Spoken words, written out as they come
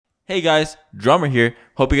Hey guys, Drummer here.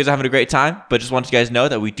 Hope you guys are having a great time, but just want you guys to know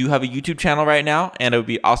that we do have a YouTube channel right now, and it would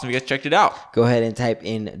be awesome if you guys checked it out. Go ahead and type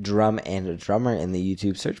in Drum and Drummer in the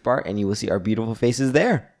YouTube search bar, and you will see our beautiful faces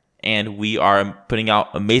there. And we are putting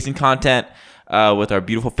out amazing content with our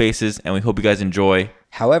beautiful faces, and we hope you guys enjoy.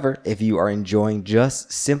 However, if you are enjoying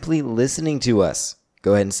just simply listening to us,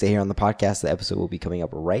 go ahead and stay here on the podcast. The episode will be coming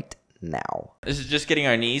up right now. This is just getting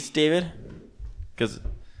our knees, David, because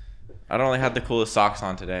I don't really have the coolest socks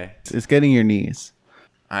on today. It's getting your knees.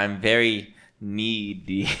 I'm very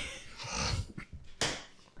needy.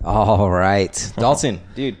 All right. Dalton,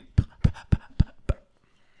 dude.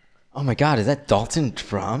 Oh my God, is that Dalton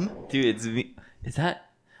Drum? Dude, it's me. Is that?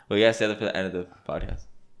 Well, you gotta say that for the end of the podcast.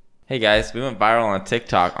 Hey guys, we went viral on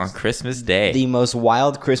TikTok on Christmas Day. The most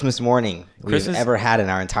wild Christmas morning we've Christmas- ever had in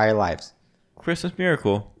our entire lives. Christmas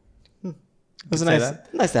miracle. It was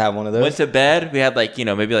nice to have one of those. Went to bed. We had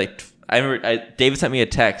I remember David sent me a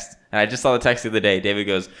text, and I just saw the text the other day. David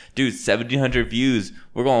goes, dude, 1,700 views.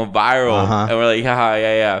 We're going viral. Uh-huh. And we're like,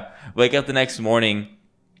 yeah. Wake up the next morning.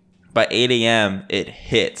 By 8 a.m., it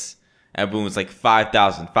hits. And boom, it's like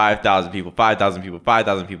 5,000 people, 5,000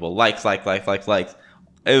 people. Likes. It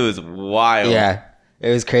was wild. Yeah, it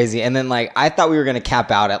was crazy. And then I thought we were going to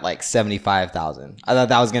cap out at 75,000. I thought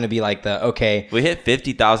that was going to be okay. We hit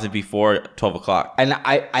 50,000 before 12 o'clock. And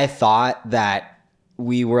I thought that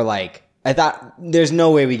we were I thought there's no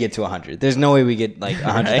way we get to 100. There's no way we get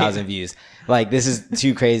 100,000 views. This is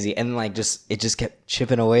too crazy. And it just kept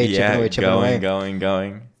chipping away.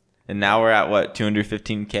 Going. And now we're at what,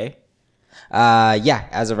 215K? Yeah,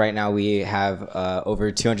 as of right now, we have over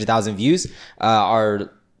 200,000 views.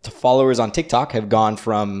 Our followers on TikTok have gone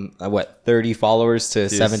from 30 followers to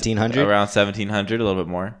 1,700. Around 1,700, a little bit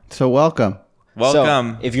more. So welcome.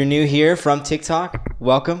 So if you're new here from TikTok,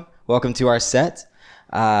 welcome to our set.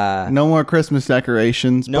 No more Christmas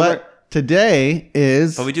decorations. Today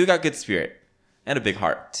is. But we do got good spirit and a big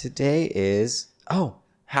heart. Today is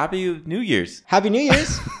Happy New Year's. Happy New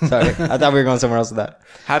Year's. Sorry, I thought we were going somewhere else with that.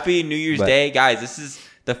 Happy New Year's Day, guys. This is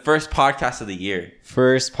the first podcast of the year.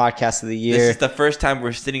 First podcast of the year. This is the first time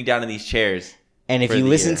we're sitting down in these chairs. And if you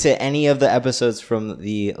listen to any of the episodes from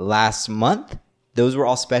the last month, those were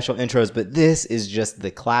all special intros, but this is just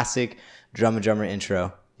the classic Drum and Drummer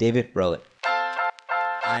intro. David, roll it.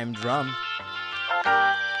 I'm Drum.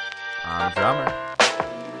 I'm Drummer.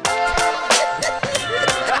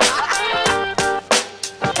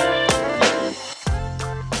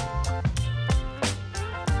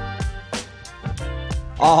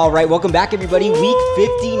 All right, welcome back, everybody. Week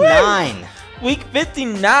 59. Week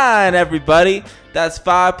 59, everybody. That's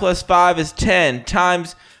 5 plus 5 is 10.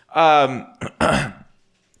 Times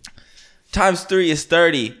 3 is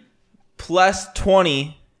 30. Plus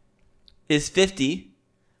 20 is 50.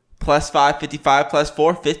 Plus 5, 55. Plus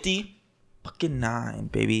 4, 50. Fucking 9,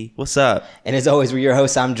 baby. What's up? And as always, we're your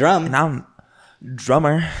hosts. I'm Drum. And I'm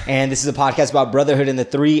Drummer. And this is a podcast about brotherhood and the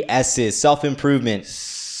 3 S's. Self-improvement.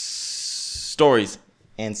 Stories.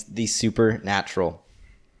 And the supernatural.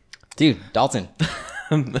 Dude, Dalton.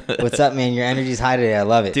 What's up, man? Your energy's high today. I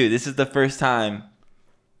love it. Dude, this is the first time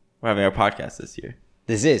we're having our podcast this year.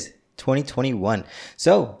 This is 2021.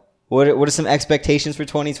 So, what are some expectations for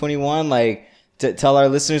 2021? Tell our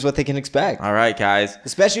listeners what they can expect. All right, guys.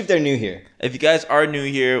 Especially if they're new here. If you guys are new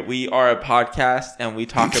here, we are a podcast and we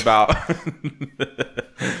talk about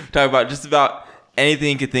just about anything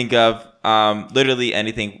you could think of. Literally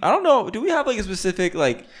anything. I don't know. Do we have a specific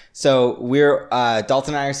So we're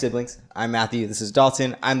Dalton and I are siblings. I'm Matthew. This is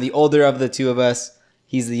Dalton. I'm the older of the two of us.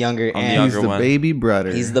 He's the younger. He's the baby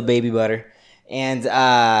brother. He's the baby butter. And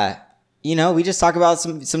we just talk about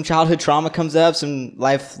some childhood trauma comes up, some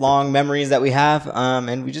lifelong memories that we have,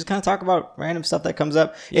 and we just kind of talk about random stuff that comes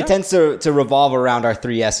up. Yeah. It tends to revolve around our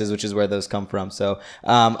 3 S's, which is where those come from. So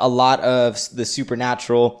a lot of the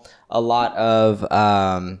supernatural, a lot of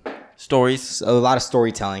stories, a lot of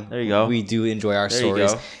storytelling. There you go. We do enjoy our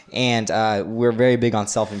stories, and we're very big on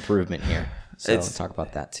self-improvement here. So let's talk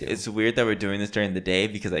about that too. It's weird that we're doing this during the day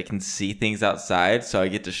because I can see things outside, so I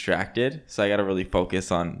get distracted. So I got to really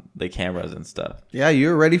focus on the cameras and stuff. Yeah, you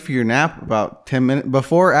were ready for your nap about 10 minutes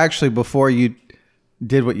before you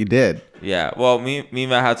did what you did. Yeah, well, me and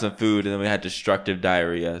Matt had some food, and then we had destructive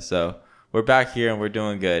diarrhea. So we're back here, and we're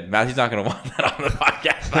doing good. Matthew's not going to want that on the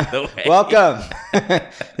podcast, by the way. Welcome.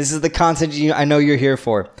 This is the content I know you're here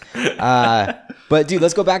for. But, dude,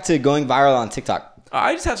 let's go back to going viral on TikTok.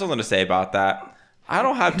 I just have something to say about that. I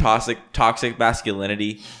don't have toxic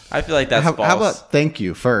masculinity. I feel like that's false. How about thank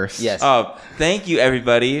you first? Yes. Thank you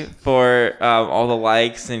everybody for all the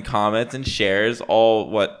likes and comments and shares.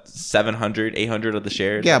 All 700, 800 of the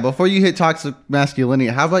shares. Yeah, before you hit toxic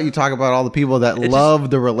masculinity, how about you talk about all the people that love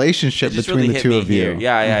the relationship between really the hit two me of you? here.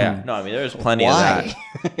 Yeah. No, I mean there's plenty Why?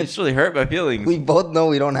 of that. It's really hurt my feelings. We both know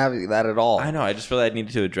we don't have that at all. I know. I just feel like I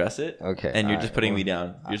needed to address it. Okay, And you're all just right, putting me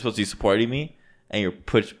down. You're supposed to be supporting me, and you're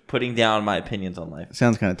putting down my opinions on life.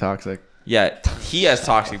 Sounds kind of toxic. Yeah, he has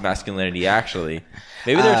toxic masculinity. Actually,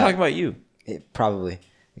 maybe they were talking about you. Probably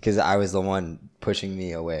because I was the one pushing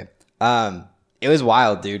me away. It was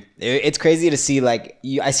wild, dude. It's crazy to see like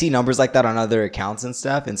I see numbers like that on other accounts and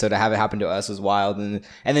stuff, and so to have it happen to us was wild. And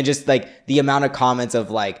then just like the amount of comments of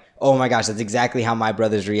like, oh my gosh, that's exactly how my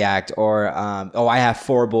brothers react, or oh, I have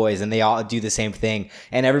 4 boys and they all do the same thing.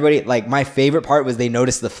 And everybody, like, my favorite part was they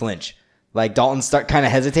noticed the flinch. Like Dalton kind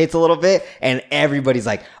of hesitates a little bit, and everybody's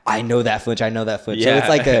like, I know that flinch. Yeah. So it's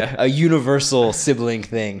like a universal sibling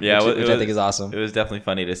thing, which I think is awesome. It was definitely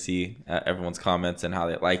funny to see everyone's comments and how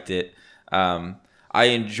they liked it. I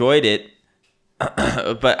enjoyed it,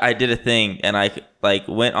 but I did a thing, and I like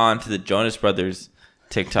went on to the Jonas Brothers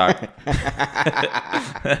TikTok,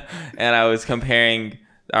 and I was comparing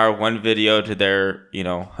our one video to their,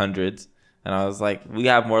 hundreds. And I was like, we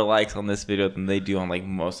have more likes on this video than they do on like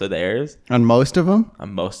most of theirs. On most of them?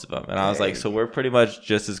 On most of them. And I was like, so we're pretty much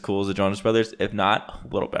just as cool as the Jonas Brothers, if not a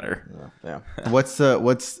little better. Yeah. What's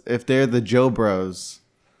if they're the Joe Bros?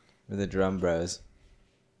 Or the Drum Bros.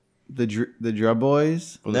 The Drub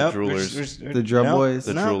Boys? Or Nope. the Droolers. The Drub Boys?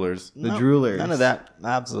 The Droolers. The Droolers. None of that.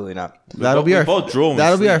 Absolutely not. That'll be we our both drool when we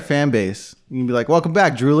that'll be sleep. our fan base. You can be like, welcome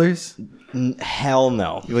back, Droolers. Hell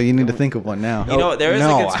no. Well, you need to think of one now. There is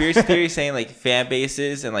No. a conspiracy theory saying like fan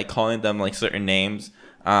bases and like calling them like certain names.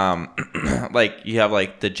 Like you have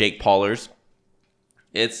like the Jake Paulers.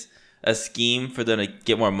 It's a scheme for them to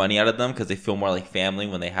get more money out of them because they feel more like family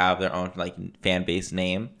when they have their own like fan base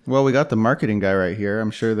name. Well, we got the marketing guy right here.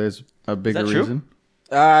 I'm sure there's a bigger true? reason.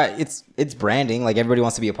 It's branding. Like everybody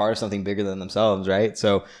wants to be a part of something bigger than themselves, right?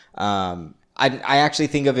 So, I actually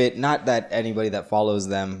think of it, not that anybody that follows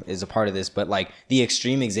them is a part of this, but like the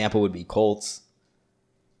extreme example would be Colts,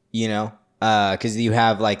 because you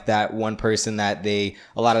have like that one person that they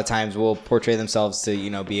a lot of times will portray themselves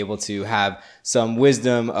to, be able to have some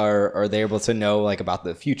wisdom or they're able to know like about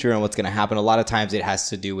the future and what's going to happen. A lot of times it has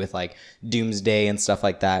to do with like doomsday and stuff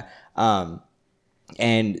like that.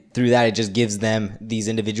 And through that, it just gives them, these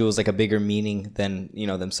individuals, like a bigger meaning than,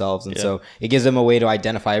 themselves. And so it gives them a way to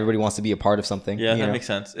identify. Everybody wants to be a part of something. Yeah, that makes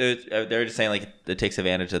sense. They're just saying like it takes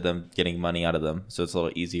advantage of them getting money out of them. So it's a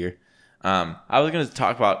little easier. I was going to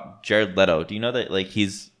talk about Jared Leto. Do you know that like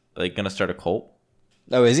he's like going to start a cult?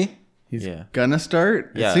 Oh, is he? He's gonna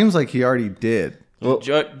start? Yeah. It seems like he already did. Well,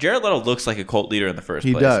 Jared Leto looks like a cult leader in the first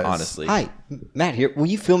He place, does. honestly. Hi, Matt here. Will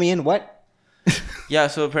you fill me in? What? Yeah,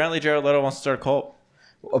 so apparently Jared Leto wants to start a cult.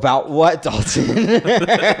 About what, Dalton?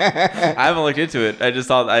 I haven't looked into it. I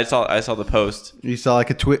saw the post. You saw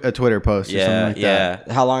like a Twitter post or something like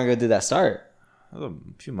that. How long ago did that start? That was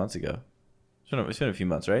a few months ago. It's been a few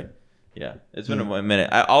months, right? Yeah, it's been a minute.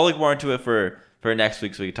 I'll look more into it for next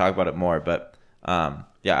week so we can talk about it more. But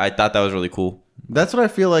I thought that was really cool. That's what I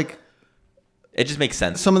feel like. It just makes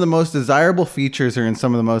sense. Some of the most desirable features are in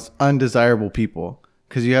some of the most undesirable people.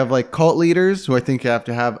 Because you have like cult leaders who I think have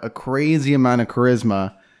to have a crazy amount of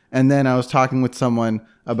charisma. And then I was talking with someone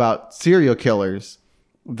about serial killers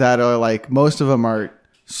that are like, most of them are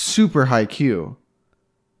super high Q.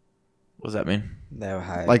 What does that mean? They're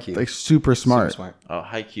high Like IQ. super smart. Super smart. Oh,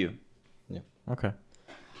 high Q. Yeah. Okay.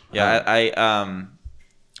 Yeah, I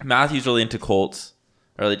Matthew's really into cults,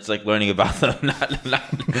 or just like learning about them. Not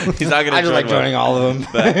he's not gonna. I just like join joining all of them.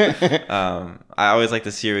 But I always like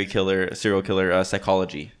the serial killer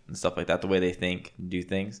psychology and stuff like that. The way they think and do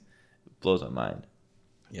things blows my mind.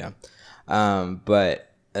 Yeah.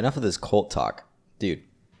 But enough of this cult talk, dude.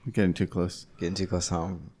 You're getting too close. Getting too close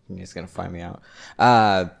home. You're just gonna find me out.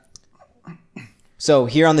 So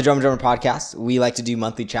here on the Drummer podcast, we like to do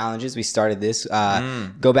monthly challenges. We started this.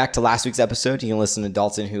 Go back to last week's episode. You can listen to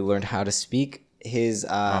Dalton, who learned how to speak his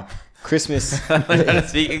Christmas.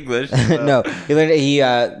 Speak English. No, he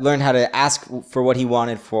learned how to ask for what he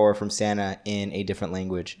wanted from Santa in a different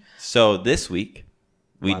language. So this week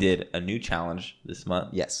we did a new challenge this month.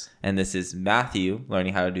 Yes. And this is Matthew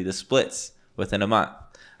learning how to do the splits within a month.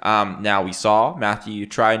 Now we saw Matthew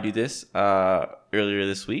try and do this earlier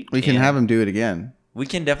this week. We can have him do it again. We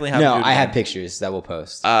can definitely have him do it I again. have pictures that we'll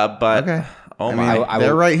post. But Okay. Oh I my! mean,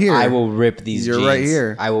 they're right here. I will rip these You're jeans. right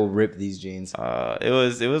here. I will rip these jeans. It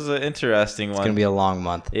was an interesting one. It's gonna be a long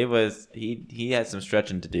month. It was he had some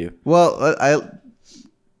stretching to do. Well, I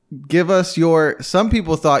give us your. Some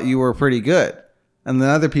people thought you were pretty good, and then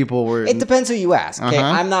other people were. It depends who you ask. Okay,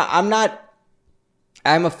 Uh-huh.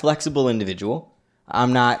 I'm a flexible individual.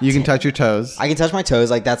 I'm not. You can touch your toes. I can touch my toes.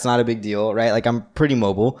 Like that's not a big deal, right? Like I'm pretty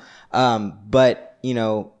mobile. But you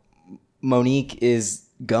know, Monique is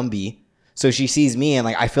Gumby. So she sees me and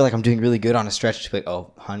like I feel like I'm doing really good on a stretch. She's like,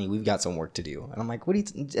 "Oh, honey, we've got some work to do." And I'm like, "What?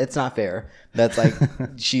 It's not fair." That's like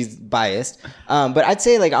she's biased. But I'd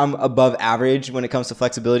say like I'm above average when it comes to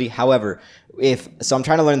flexibility. However, I'm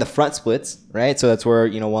trying to learn the front splits, right? So that's where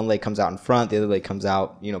one leg comes out in front, the other leg comes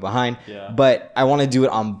out behind. Yeah. But I want to do it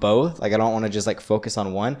on both. Like I don't want to just like focus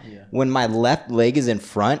on one. Yeah. When my left leg is in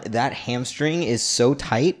front, that hamstring is so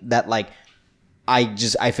tight that like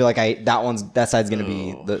I feel like that side's gonna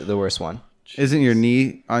be the worst one. Isn't your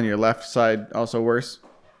knee on your left side also worse?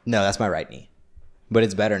 No, that's my right knee. But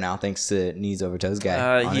it's better now thanks to Knees Over Toes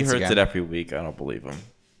guy. on He hurts Instagram. it every week. I don't believe him.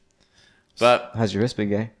 But How's your wrist,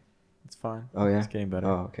 big guy? it's fine. Oh yeah, It's getting better.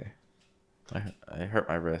 Oh okay. I hurt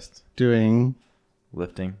my wrist Doing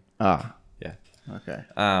lifting. ah Yeah. okay.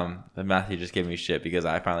 But Matthew just gave me shit because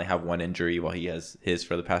I finally have one injury while he has his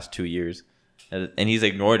for the past 2 years, and he's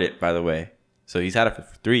ignored it, by the way. So he's had it for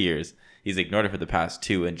 3 years. He's ignored it for the past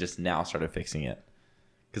 2 and just now started fixing it.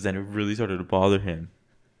 Because then it really started to bother him.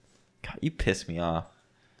 God, you piss me off.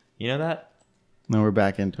 You know that? Now we're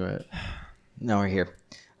back into it. No, we're here.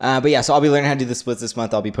 But yeah, so I'll be learning how to do the splits this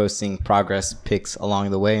month. I'll be posting progress pics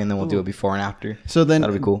along the way, and then we'll do it before and after. So then,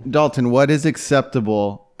 That'll be cool. Dalton, what is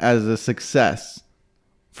acceptable as a success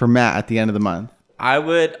for Matt at the end of the month? I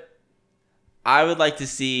would like to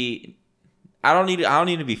see. I don't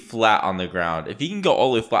need to be flat on the ground. If he can go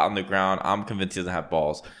all the way flat on the ground, I'm convinced he doesn't have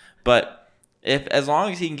balls. But as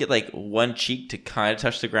long as he can get like one cheek to kind of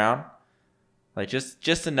touch the ground, like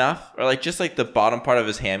just enough, or like just like the bottom part of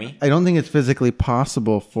his hammy. I don't think it's physically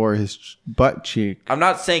possible for his butt cheek. I'm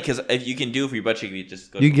not saying because if you can do it for your butt cheek, you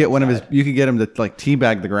just go. You to get the one of his. side. You could get him to like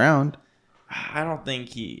teabag the ground. I don't think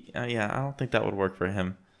he. Yeah, I don't think that would work for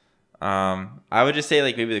him. I would just say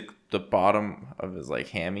like maybe the bottom of his like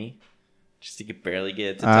hammy. Just he could barely get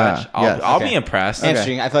it to touch. I'll okay. be impressed.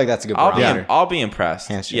 Hamstring. I feel like that's a good barometer. I'll be impressed.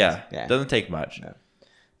 Hamstrings, Yeah. yeah. Doesn't take much. No.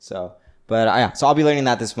 So, but yeah, so I'll be learning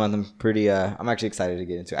that this month. I'm pretty. I'm actually excited to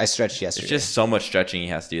get into it. I stretched yesterday. It's just so much stretching he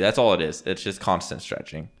has to do. That's all it is. It's just constant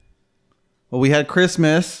stretching. Well, we had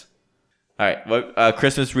Christmas. All right. What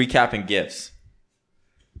Christmas recap and gifts?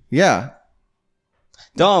 Yeah.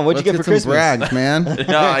 Don, what'd you get for some Christmas? brags, man?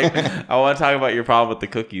 No, I want to talk about your problem with the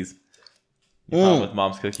cookies. Your problem with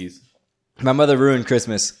mom's cookies. My mother ruined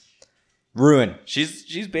Christmas. Ruined.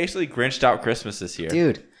 She's basically grinched out Christmas this year.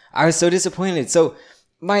 Dude, I was so disappointed. So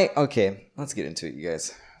okay, let's get into it, you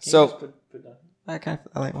guys. So I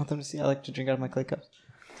want them to see I like to drink out of my clay cups.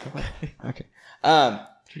 Okay.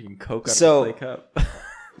 Drinking Coke out So- of a clay cup.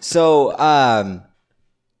 So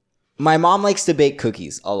my mom likes to bake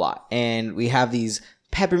cookies a lot, and we have these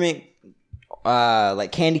peppermint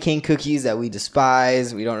like candy cane cookies that we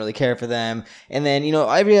despise. We don't really care for them. And then,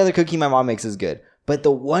 every other cookie my mom makes is good. But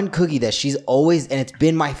the one cookie that she's always, and it's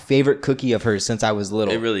been my favorite cookie of hers since I was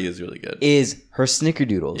little, It really is really good. is her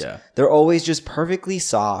snickerdoodles. Yeah. They're always just perfectly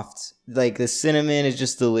soft. Like the cinnamon is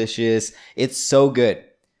just delicious. It's so good.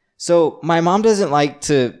 So my mom she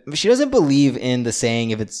doesn't believe in the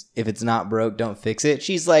saying, if it's not broke, don't fix it.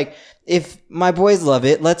 She's like, if my boys love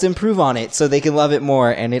it, let's improve on it so they can love it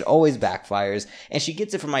more. And it always backfires. And she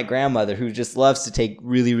gets it from my grandmother, who just loves to take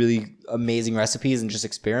really, really amazing recipes and just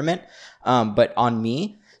experiment. But on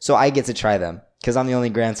me, so I get to try them because I'm the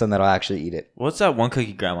only grandson that'll actually eat it. What's that one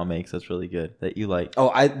cookie grandma makes that's really good that you like?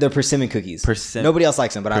 Oh, they're persimmon cookies. Nobody else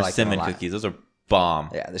likes them, but I like them a Persimmon lot. cookies. Those are bomb.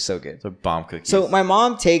 Yeah, they're so good. Those are bomb cookies. So my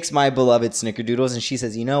mom takes my beloved snickerdoodles and she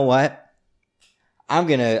says, "You know what? I'm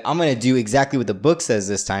gonna do exactly what the book says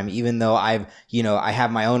this time, even though I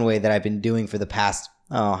have my own way that I've been doing for the past,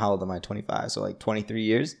 how old am I? 25, so like 23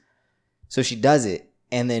 years." So she does it,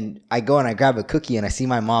 and then I go and I grab a cookie and I see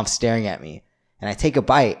my mom staring at me, and I take a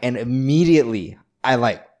bite, and immediately I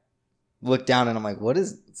like look down and I'm like,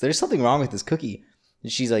 there's something wrong with this cookie?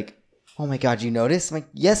 And she's like, "Oh my God, you noticed?" I'm like,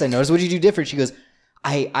 "Yes, I noticed. What did you do different?" She goes,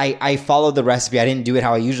 I followed the recipe. I didn't do it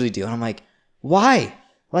how I usually do. And I'm like, why?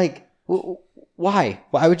 Like, why?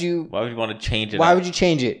 Why would you want to change it? Why would you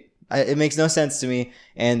change it? It makes no sense to me.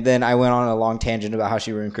 And then I went on a long tangent about how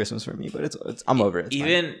she ruined Christmas for me, but it's I'm over it. It's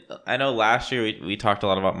fine. I know last year we talked a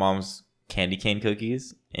lot about mom's candy cane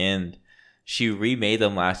cookies, and she remade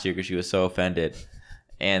them last year because she was so offended.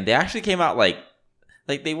 And they actually came out like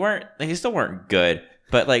like they still weren't good,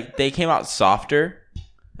 but like they came out softer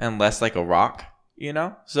and less like a rock, you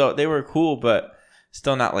know. So they were cool, but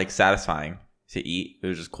still not like satisfying to eat. It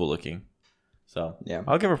was just cool looking. So Yeah.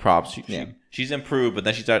 I'll give her props. Yeah. She's improved, but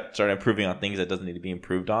then she started improving on things that doesn't need to be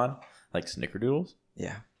improved on, like snickerdoodles.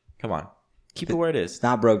 Yeah. Come on, keep it where it is. It's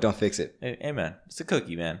not broke, don't fix it. Hey man, it's a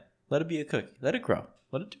cookie, man. Let it be a cookie. Let it grow.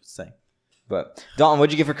 Let it do its thing. But Dalton,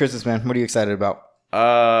 what'd you get for Christmas, man? What are you excited about?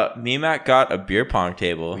 Me and Matt got a beer pong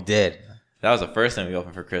table. We did. That was the first thing we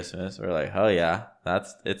opened for Christmas. We're like, hell yeah,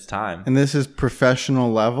 it's time. And this is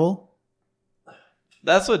professional level?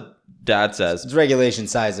 That's what Dad says. It's regulation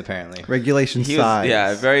size, apparently. Regulation He size. was,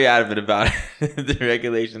 yeah, very adamant about it. The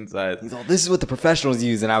regulation size. He's all, this is what the professionals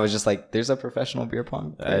use. And I was just like, there's a professional beer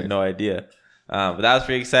pong? I had no idea. But that was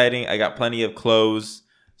pretty exciting. I got plenty of clothes,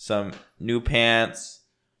 some new pants,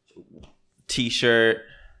 t-shirt.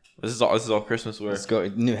 This is all Christmas wear. Let's go.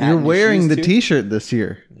 New hat, You're new wearing shoes, the too? t-shirt this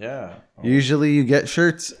year. Yeah. Usually you get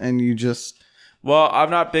shirts and you just... Well, I'm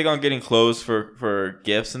not big on getting clothes for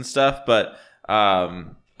gifts and stuff, but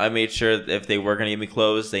I made sure that if they were going to give me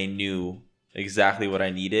clothes, they knew exactly what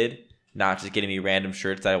I needed, not just getting me random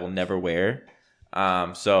shirts that I will never wear.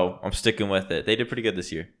 So I'm sticking with it. They did pretty good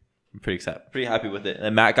this year. I'm pretty excited, pretty happy with it.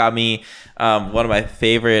 And Matt got me one of my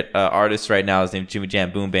favorite artists right now is named Jimmy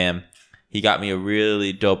Jam Boom Bam. He got me a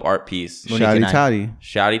really dope art piece. Shouty touty.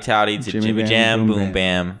 Shouty touty to Jimmy Jam Boom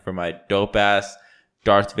Bam for my dope ass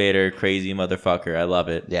Darth Vader crazy motherfucker. I love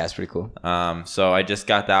it. Yeah, it's pretty cool. So I just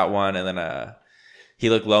got that one, and then he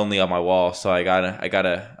looked lonely on my wall, so I got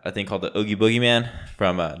a thing called the Oogie Boogie Man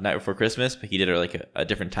from Night Before Christmas, but he did a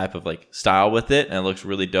different type of like style with it, and it looks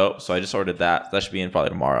really dope. So I just ordered that. That should be in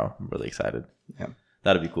probably tomorrow. I'm really excited. Yeah,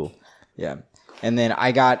 that'd be cool. Yeah. And then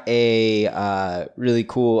I got a really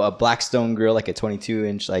cool Blackstone grill, like a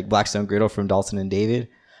 22-inch like Blackstone griddle from Dalton and David.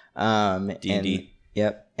 D&D.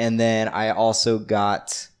 Yep. And then I also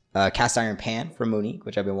got a cast iron pan from Monique,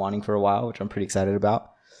 which I've been wanting for a while, which I'm pretty excited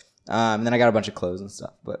about. And then I got a bunch of clothes and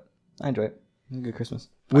stuff, but I enjoy it. It was a good Christmas.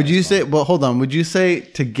 Would you say, well, hold on. Would you say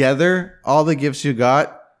together all the gifts you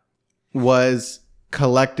got was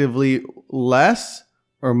collectively less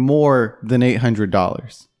or more than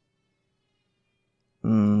 $800?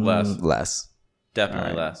 Less.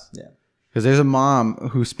 Definitely less. Yeah. Because there's a mom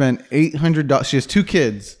who spent $800. She has 2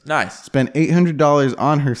 kids. Nice. Spent $800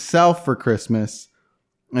 on herself for Christmas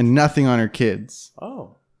and nothing on her kids. Oh.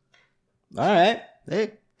 All right.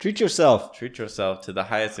 Hey, treat yourself. Treat yourself to the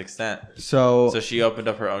highest extent. So she opened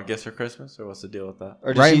up her own gifts for Christmas, or what's the deal with that?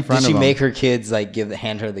 Or Right in front did of she them. make her kids like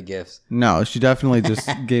hand her the gifts? no, she definitely just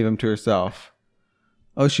gave them to herself.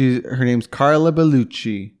 Oh, her name's Carla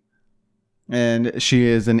Bellucci. And she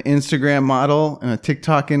is an Instagram model and a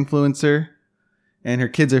TikTok influencer. And her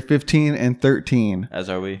kids are 15 and 13. As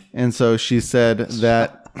are we. And so she said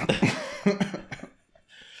that...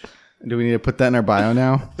 Do we need to put that in our bio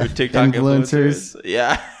now? They're TikTok influencers.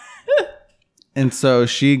 Yeah. And so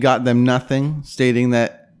she got them nothing, stating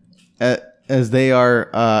that as they are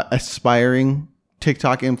aspiring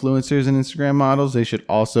TikTok influencers and Instagram models, they should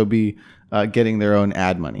also be getting their own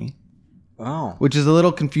ad money. Oh. Which is a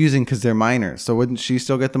little confusing because they're minors. So wouldn't she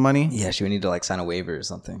still get the money? Yeah, she would need to like sign a waiver or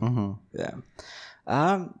something. Yeah.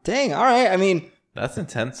 Dang. All right. I mean, That's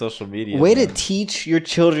intense social media. way man. to teach your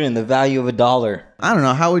children the value of $1. I don't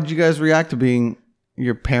know. How would you guys react to being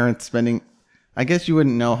your parents spending... I guess you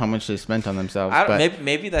wouldn't know how much they spent on themselves. I don't, But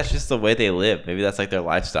maybe that's just the way they live. Maybe that's like their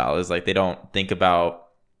lifestyle. Is like they don't think about,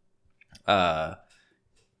 like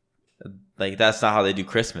that's not how they do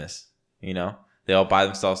Christmas. You know, they all buy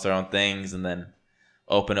themselves their own things and then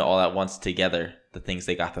open it all at once together. The things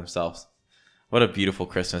they got themselves. What a beautiful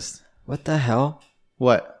Christmas. What the hell?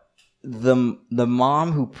 what? The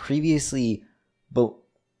mom who previously,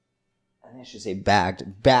 I should say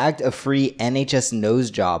bagged a free NHS nose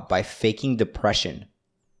job by faking depression,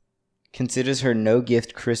 considers her no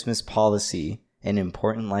gift Christmas policy an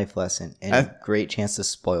important life lesson and a great chance to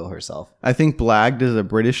spoil herself. I think blagged is a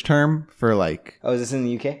British term for like... Oh, is this in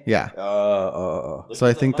the UK? Yeah. Oh. So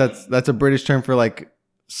I think that's a British term for like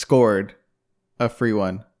scored a free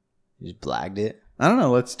one. You just blagged it. I don't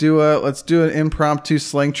know. Let's do an impromptu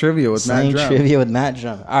slang trivia with Slang Matt Drum. trivia with Matt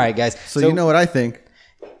Drum. All right, guys. So you know what I think.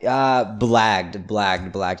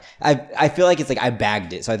 Blagged. I feel like it's like I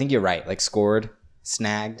bagged it. So I think you're right. Like scored,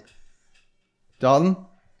 snagged. Dalton,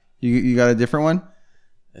 you got a different one?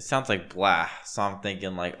 It sounds like blah. So I'm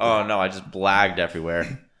thinking like, oh no, I just blagged everywhere.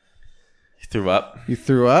 You threw up. You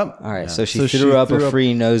threw up? All right. Yeah. So she So threw she up threw a up-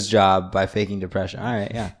 free nose job by faking depression. All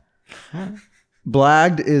right. Yeah.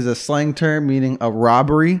 Blagged is a slang term meaning a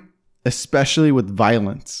robbery, especially with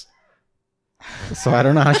violence. So I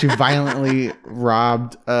don't know how she violently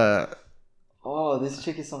robbed. Oh, this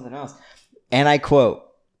chick is something else. And I quote,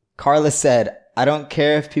 Carla said, I don't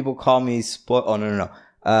care if people call me Oh, no.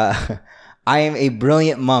 I am a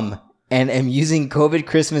brilliant mom and am using COVID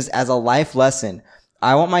Christmas as a life lesson.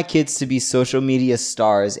 I want my kids to be social media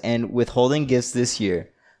stars, and withholding gifts this year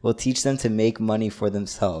will teach them to make money for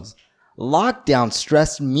themselves. Lockdown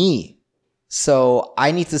stressed me, so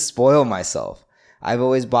I need to spoil myself. I've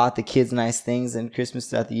always bought the kids nice things and Christmas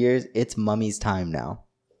throughout the years. It's mommy's time now.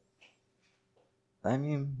 I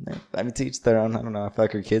mean, to each their own. I don't know. I feel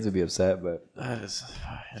like her kids would be upset, but That is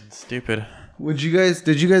fucking stupid. Did you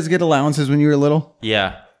guys get allowances when you were little?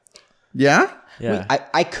 Yeah. Yeah? Yeah.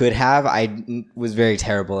 I could have. I was very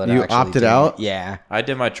terrible at it. You opted out? Yeah. I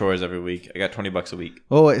did my chores every week. I got $20 a week.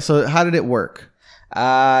 Oh, wait, so how did it work?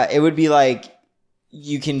 It would be like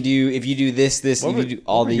you can do if you do this, you can do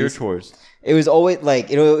all these. Your chores. It was always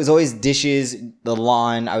like it was always dishes, the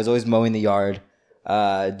lawn. I was always mowing the yard,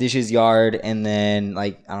 dishes, yard, and then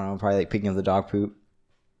like I don't know, probably like picking up the dog poop.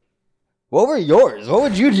 What were yours? What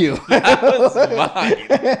would you do? That was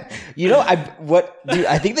mine. You know, dude,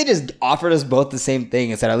 I think they just offered us both the same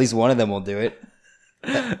thing and said at least one of them will do it.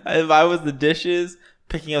 If I was the dishes,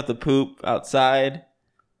 picking up the poop outside,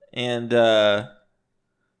 and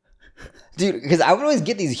Dude, because I would always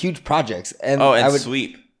get these huge projects, and I would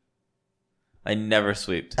sweep. I never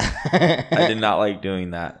sweeped. I did not like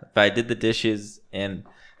doing that. But I did the dishes and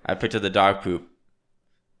I picked up the dog poop.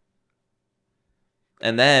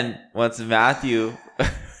 And then once Matthew,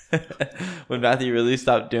 when Matthew really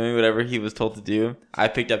stopped doing whatever he was told to do, I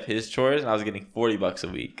picked up his chores and I was getting $40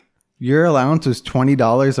 a week. Your allowance was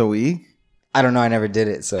 $20 a week? I don't know. I never did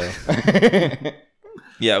it, so.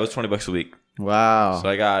 Yeah, it was $20 a week. Wow. So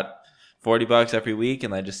I got $40 every week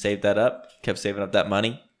and I just saved that up, kept saving up that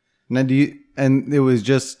money. Now and it was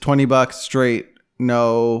just $20 straight,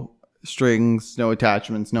 no strings, no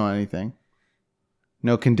attachments, no anything.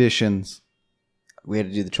 No conditions. We had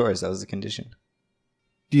to do the chores. That was the condition.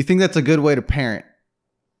 Do you think that's a good way to parent?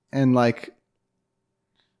 And like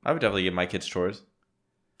I would definitely give my kids chores.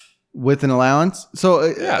 with an allowance? So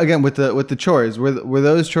Yeah. again, with the chores, were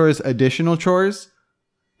those chores additional chores?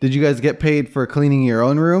 Did you guys get paid for cleaning your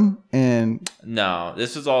own room? And No,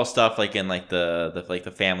 this was all stuff like in like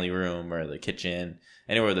the family room or the kitchen,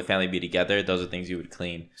 anywhere the family be together. Those are things you would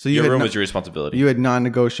clean. So you your had room no- was your responsibility. you had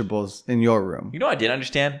non-negotiables in your room. You know, what I didn't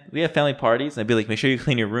understand. We have family parties, and I'd be like, "Make sure you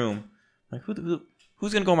clean your room." I'm like,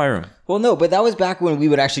 who's gonna go in my room? Well, no, but that was back when we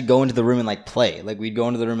would actually go into the room and like play. Like we'd go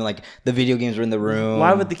into the room and like the video games were in the room.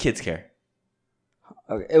 Why would the kids care?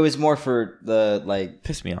 Okay, it was more for the like.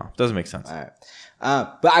 Piss me off. Doesn't make sense. All right.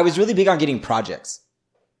 But I was really big on getting projects.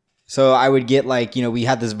 So I would get like, you know, we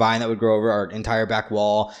had this vine that would grow over our entire back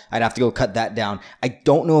wall. I'd have to go cut that down. I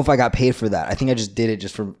don't know if I got paid for that. I think I just did it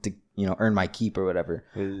just to, you know, earn my keep or whatever.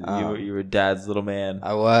 You were dad's little man.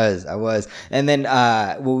 I was. And then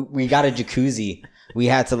we got a jacuzzi. We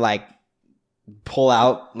had to like pull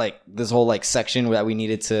out like this whole like section that we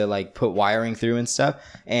needed to like put wiring through and stuff.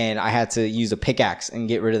 And I had to use a pickaxe and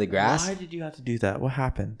get rid of the grass. Why did you have to do that? What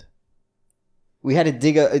happened? We had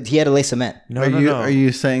to he had to lay cement. No, Are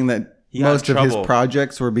you saying that He got in most of his trouble.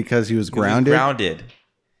 projects were because he was grounded? Are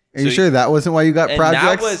you So sure that wasn't why you got And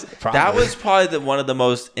projects? that Probably. was probably one of the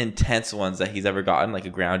most intense ones that he's ever gotten, like a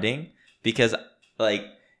grounding, because like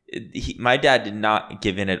my dad did not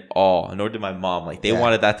give in at all, nor did my mom. Like they Yeah.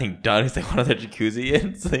 wanted that thing done because they wanted their jacuzzi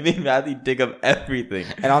in, so they made Matthew dig up everything.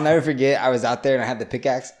 And I'll never forget, I was out there and I had the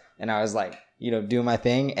pickaxe and I was like, you know, doing my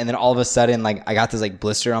thing. And then all of a sudden, like I got this like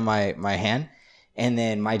blister on my hand. And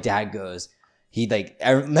then my dad goes,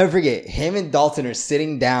 I'll never forget, him and Dalton are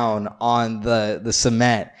sitting down on the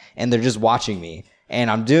cement and they're just watching me.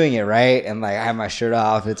 And I'm doing it, right? And like I have my shirt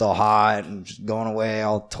off, it's all hot and just going away,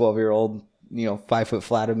 all 12-year-old, you know, 5 foot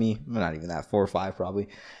flat of me. I'm not even that, 4 or 5 probably,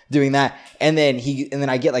 doing that. And then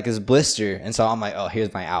I get like this blister. And so I'm like, oh,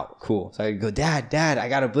 here's my out. Cool. So I go, Dad, I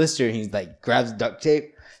got a blister. And he's like, grabs duct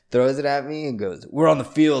tape, throws it at me and goes, we're on the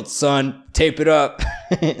field, son. Tape it up.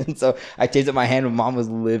 And so I taped up my hand and Mom was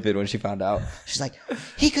livid when she found out. She's like,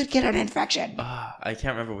 he could get an infection. I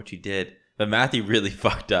can't remember what you did, but Matthew really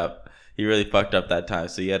fucked up. He really fucked up that time.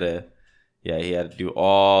 So he had to do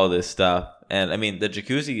all this stuff. And I mean, the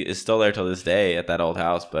jacuzzi is still there till this day at that old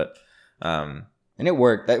house, but And it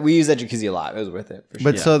worked. We used that jacuzzi a lot. It was worth it for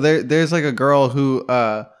sure. But so there's like a girl who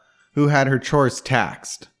had her chores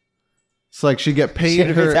taxed. So like she'd get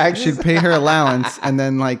paid she'd pay her allowance, and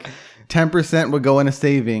then like 10% would go into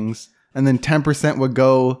savings, and then 10% would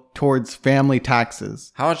go towards family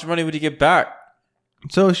taxes. how much money would you get back?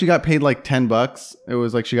 So she got paid like $10. It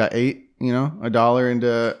was like she got 8 $1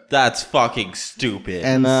 into, That's fucking stupid.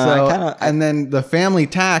 and No, and then the family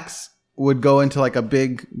tax would go into like a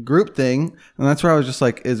big group thing, and that's where I was just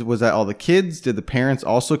like, was that all the kids? Did the parents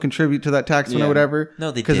also contribute to that tax fund or whatever?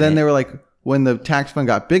 No, they because then didn't. they were like, when the tax fund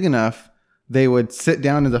got big enough, they would sit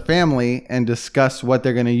down as a family and discuss what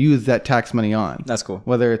they're going to use that tax money on. That's cool.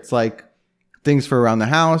 Whether it's like things for around the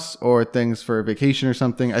house or things for vacation or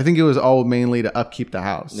something. I think it was all mainly to upkeep the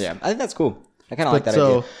house. Yeah, I think that's cool. I kind of But like that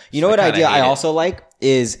idea. You know what I kinda idea I hate it. also like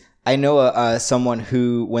is I know someone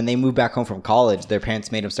who, when they moved back home from college, their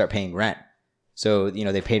parents made them start paying rent. So,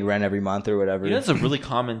 they paid rent every month or whatever. That's a really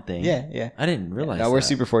common thing. Yeah. I didn't realize No, we're that.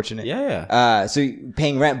 super fortunate. Yeah. So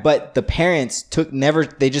paying rent, but the parents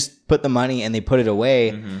they just put the money and they put it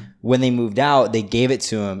away. When they moved out, they gave it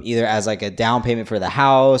to them either as like a down payment for the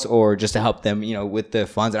house or just to help them, with the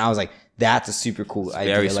funds. And I was like, that's a super cool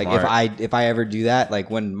idea. very Like smart. if I ever do that, like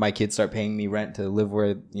when my kids start paying me rent to live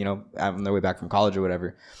where, on their way back from college or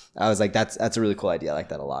whatever, I was like, that's a really cool idea. I like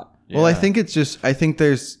that a lot. Well, I think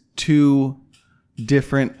there's two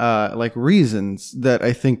different like reasons that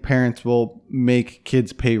I think parents will make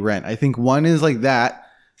kids pay rent. I think one is like that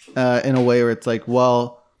in a way where it's like,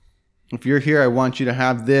 well, if you're here, I want you to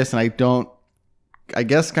have this, and I don't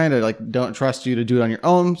trust you to do it on your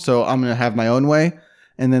own, so I'm going to have my own way.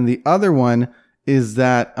 And then the other one is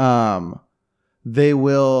that they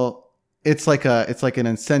will, it's like an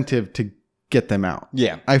incentive to get them out.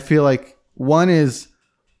 Yeah. I feel like one is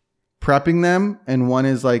prepping them, and one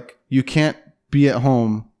is like, you can't be at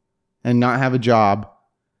home and not have a job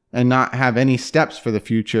and not have any steps for the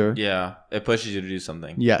future. Yeah. It pushes you to do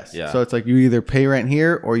something. Yes. Yeah. So it's like you either pay rent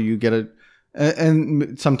here or you get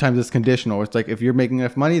and sometimes it's conditional. It's like, if you're making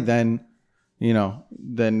enough money, then,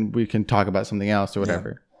 then we can talk about something else or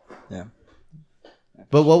whatever. Yeah.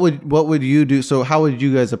 But what would you do? So how would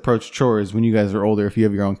you guys approach chores when you guys are older if you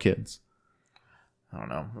have your own kids? I don't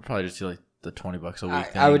know. We'll probably just do like the $20 a week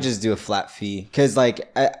thing. I would just do a flat fee because, like,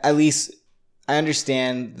 at least I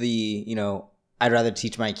understand I'd rather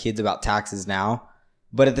teach my kids about taxes now,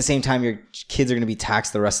 but at the same time, your kids are going to be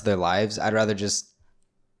taxed the rest of their lives. I'd rather just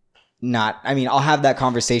not. I mean, I'll have that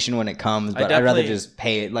conversation when it comes, but I'd rather just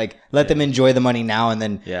pay it. Like, let them enjoy the money now, and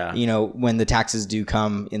then when the taxes do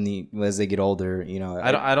come as they get older,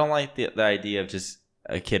 I don't like the idea of just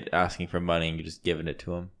a kid asking for money and you just giving it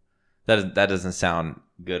to him. That doesn't sound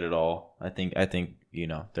good at all. I think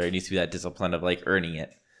there needs to be that discipline of like earning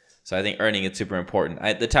it. So I think earning it's super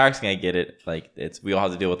important. The taxing, I get it. Like we all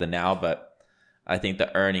have to deal with it now, but I think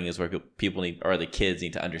the earning is where people need, or the kids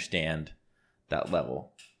need to understand that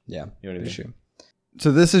level. Yeah, you know what I mean? Sure.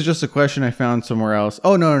 So this is just a question I found somewhere else.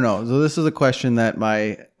 Oh, no. So this is a question that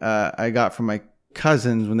I got from my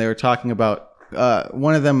cousins when they were talking about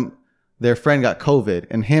one of them, their friend got COVID,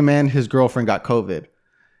 and him and his girlfriend got COVID.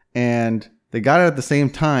 And they got it at the same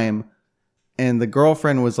time, and the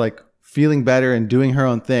girlfriend was like feeling better and doing her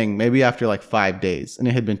own thing maybe after like 5 days. And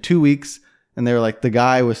it had been 2 weeks, and they were like, the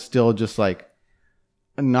guy was still just like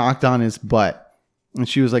knocked on his butt. And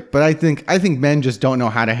she was like, but I think men just don't know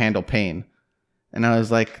how to handle pain. And I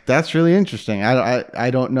was like, that's really interesting.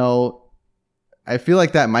 I don't know. I feel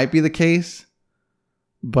like that might be the case,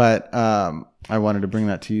 but I wanted to bring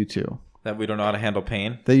that to you too. That we don't know how to handle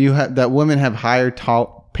pain. That women have higher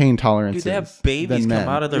pain tolerances. Dude, they have babies come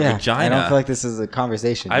out of their vagina. I don't feel like this is a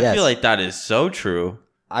conversation. I feel like that is so true.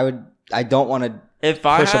 I don't want to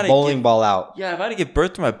push a bowling ball out. Yeah, if I had to give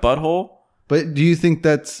birth to my butthole. But do you think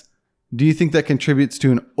that contributes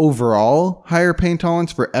to an overall higher pain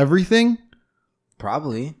tolerance for everything?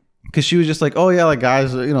 Probably. Because she was just like, oh yeah, like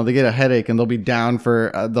guys, they get a headache and they'll be down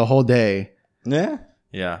for the whole day. Yeah.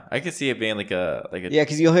 Yeah, I could see it being like a yeah,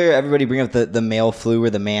 because you'll hear everybody bring up the male flu or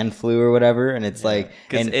the man flu or whatever, and it's like,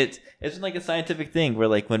 because it's like a scientific thing where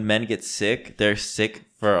like when men get sick, they're sick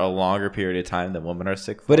for a longer period of time than women are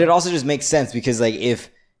sick for. But it also just makes sense because like if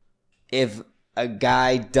a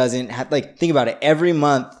guy doesn't have, like, think about it, every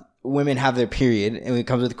month women have their period and it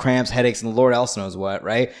comes with cramps, headaches, and Lord else knows what,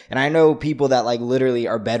 right? And I know people that like literally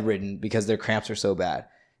are bedridden because their cramps are so bad.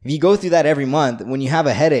 If you go through that every month, when you have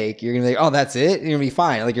a headache, you're going to be like, oh, that's it? You're going to be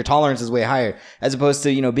fine. Like, your tolerance is way higher. As opposed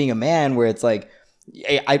to, being a man where it's like,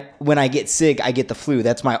 when I get sick, I get the flu.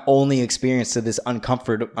 That's my only experience to this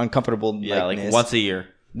uncomfortable. Yeah, like once a year.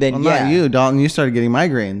 Then not you, Dalton. You started getting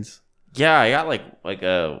migraines. Yeah, I got like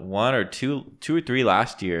a 1 or 2 or 3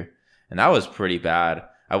 last year. And that was pretty bad.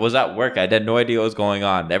 I was at work. I had no idea what was going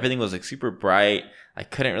on. Everything was like super bright. I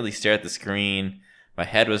couldn't really stare at the screen. My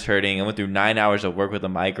head was hurting. I went through 9 hours of work with a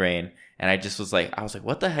migraine, and I was like,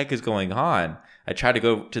 what the heck is going on? I tried to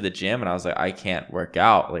go to the gym, and I was like, I can't work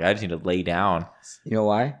out. Like, I just need to lay down. You know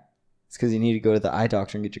why? It's because you need to go to the eye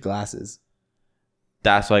doctor and get your glasses.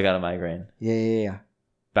 That's why I got a migraine. Yeah.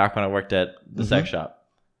 Back when I worked at the sex shop.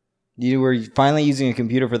 You were finally using a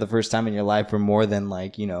computer for the first time in your life for more than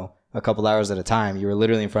like, a couple hours at a time. You were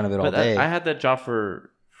literally in front of it all day. I had that job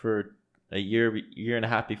for a year and a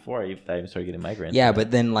half before I even started getting migraines. Yeah,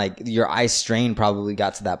 but then like your eye strain probably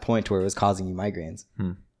got to that point where it was causing you migraines.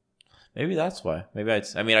 Maybe that's why.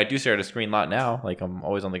 I do stare at a screen a lot now. Like I'm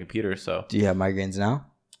always on the computer. So Do you have migraines now?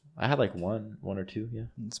 I had like one or two. Yeah,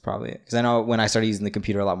 That's probably it. Because I know when I started using the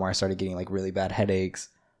computer a lot more, I started getting like really bad headaches.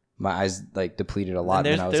 My eyes like depleted a lot.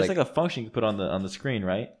 And And there's like a function you can put on the screen,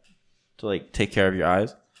 right, to like take care of your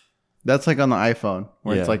eyes. That's like on the iPhone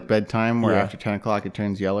where Yeah. it's like bedtime where Yeah. after 10 o'clock it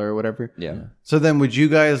turns yellow or whatever. yeah. So then would you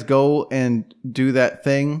guys go and do that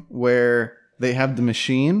thing where they have the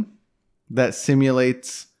machine that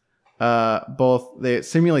simulates it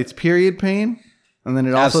simulates period pain and then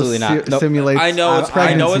it also Absolutely not. Nope. simulates I know it's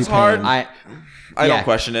pregnancy hard. pain. I Yeah. don't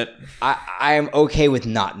question it. I am okay with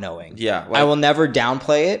not knowing. Yeah, I will never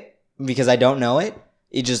downplay it because I don't know it.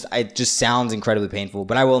 It just sounds incredibly painful,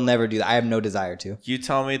 but I will never do that. I have no desire to. You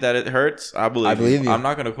tell me that it hurts, I believe you. I'm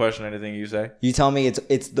not going to question anything you say. You tell me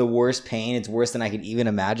it's the worst pain. It's worse than I could even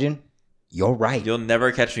imagine. You're right. You'll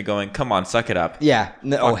never catch me going, come on, suck it up. Yeah.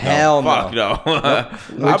 No, Fuck hell no.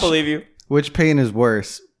 Fuck no. I believe you. Which pain is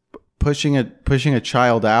worse? Pushing a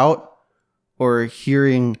child out or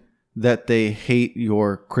hearing that they hate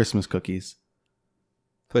your Christmas cookies?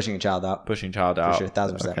 Pushing a child out. Pushing child For out. sure.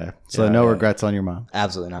 1000%. Okay. So Yeah, no yeah. regrets on your mom.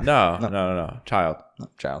 Absolutely not. No. Child. No,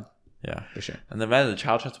 child. Yeah. For sure. And then imagine the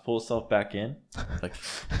child tries to pull itself back in. It's like,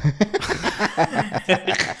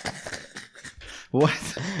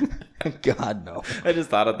 What? God, no. I just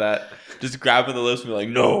thought of that. Just grabbing the lips and be like,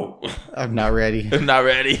 no, I'm not ready. I'm not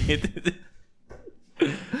ready. All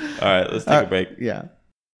right, let's take a break. Yeah.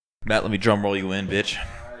 Matt, let me drum roll you in, bitch.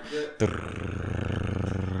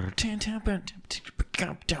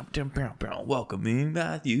 Welcoming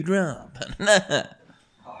Matthew Drum.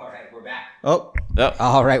 All right, we're back. Oh,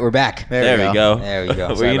 All right, we're back. There we go. There we go.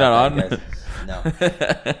 Were Sorry you not about on? that, guys. No.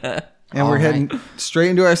 and All we're right. heading straight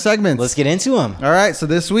into our segments. Let's get into them. All right. So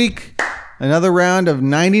this week, another round of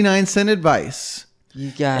 99-cent advice.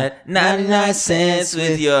 You got At 99 cents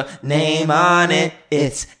with your name on it.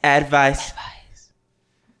 It's advice.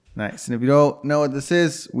 Nice. And if you don't know what this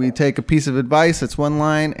is, we take a piece of advice, it's one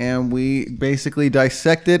line, and we basically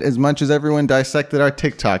dissect it as much as everyone dissected our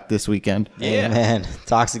TikTok this weekend. Yeah. Amen.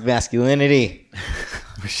 Toxic masculinity.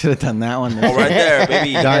 We should have done that one. All right there,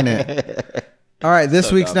 baby. Darn it. All right. This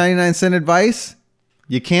So week's dumb. 99-cent advice.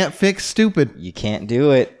 You can't fix stupid. You can't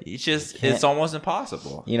do it. It's almost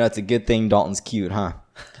impossible. You know, it's a good thing Dalton's cute, huh?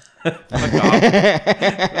 Fuck off.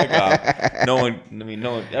 Fuck off. No one,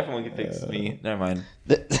 everyone can fix me. Never mind.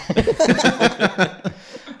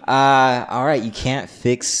 All right, you can't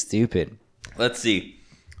fix stupid. Let's see.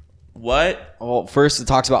 What? Well, first it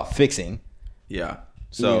talks about fixing. Yeah.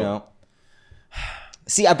 So, You know.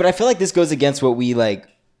 See, but I feel like this goes against what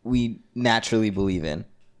we naturally believe in.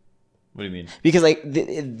 what do you mean? Because like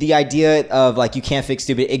the idea of like you can't fix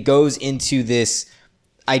stupid, it goes into this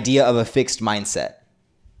idea of a fixed mindset.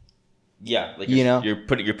 Yeah. Like You know? you're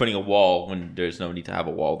putting a wall when there's no need to have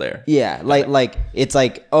a wall there. Yeah, like it's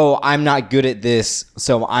like, oh, I'm not good at this,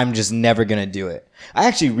 so I'm just never gonna do it. I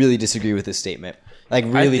actually really disagree with this statement. Like,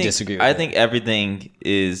 really disagree with I it. think everything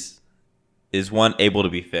is one able to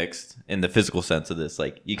be fixed in the physical sense of this.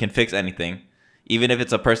 Like you can fix anything, even if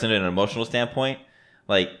it's a person in an emotional standpoint.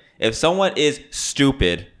 Like if someone is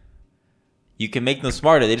stupid, you can make them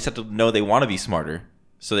smarter. They just have to know they want to be smarter.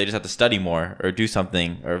 So they just have to study more or do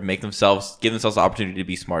something or give themselves the opportunity to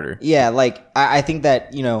be smarter. Yeah, like I think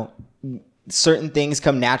that, you know, certain things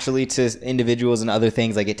come naturally to individuals and other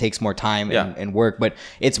things like it takes more time Yeah. and work, but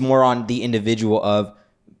it's more on the individual of,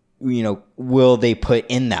 you know, will they put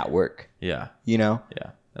in that work, Yeah. you know?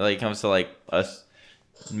 Yeah. Like it comes to like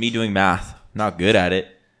me doing math, not good at it,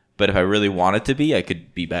 but if I really wanted to be, I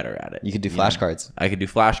could be better at it. You could do know? flashcards. I could do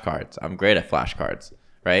flashcards. I'm great at flashcards,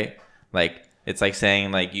 right? Like it's like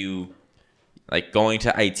saying like going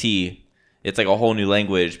to IT, it's like a whole new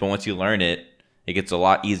language, but once you learn it, it gets a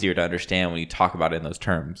lot easier to understand when you talk about it in those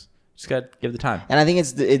terms. Just gotta give the time. And I think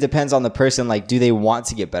it depends on the person. Like, do they want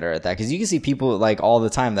to get better at that? Because you can see people like all the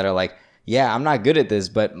time that are like, yeah, I'm not good at this,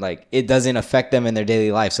 but like it doesn't affect them in their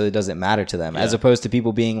daily life, so it doesn't matter to them. Yeah. As opposed to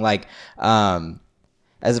people being like,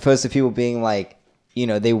 you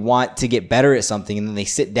know, they want to get better at something and then they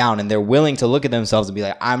sit down and they're willing to look at themselves and be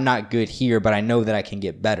like, I'm not good here, but I know that I can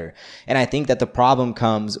get better. And I think that the problem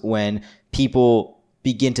comes when people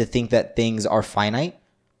begin to think that things are finite,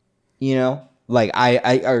 you know, like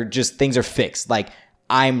I are just things are fixed. Like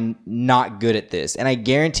I'm not good at this. And I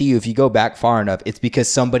guarantee you, if you go back far enough, it's because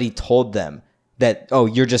somebody told them that, oh,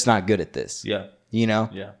 you're just not good at this. Yeah. You know?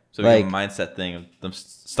 Yeah. So Like- a mindset thing of them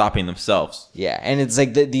stopping themselves. Yeah. And it's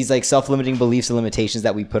like these like self-limiting beliefs and limitations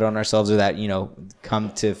that we put on ourselves, or that, you know,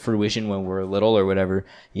 come to fruition when we're little or whatever,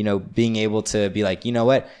 you know, being able to be like, you know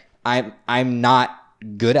what, I'm not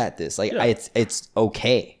good at this. Like Yeah. it's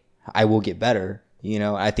okay. I will get better. You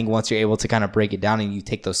know, I think once you're able to kind of break it down and you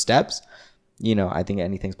take those steps, you know, I think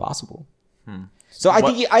anything's possible. So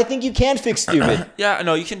I think you can fix stupid. Yeah,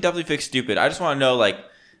 no, you can definitely fix stupid. I just want to know, like,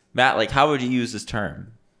 Matt, like, how would you use this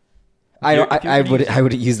term? I You're-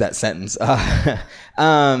 wouldn't use that sentence.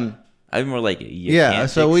 I'm more like, you can't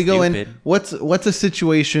So fix we go stupid. in. What's a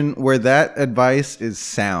situation where that advice is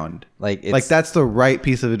sound? Like That's the right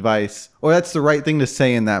piece of advice, or that's the right thing to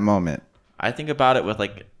say in that moment. I think about it with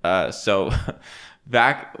like, so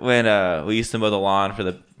back when we used to mow the lawn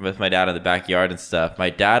with my dad in the backyard and stuff, my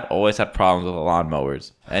dad always had problems with the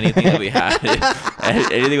lawnmowers. Anything that we had,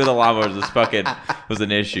 anything with the lawnmowers was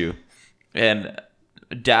an issue. And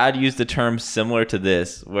Dad used a term similar to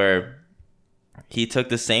this, where he took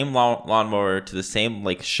the same lawnmower to the same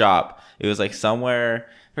like shop. It was like somewhere,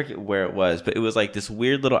 I forget where it was, but it was like this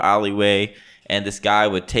weird little alleyway. And this guy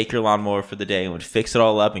would take your lawnmower for the day and would fix it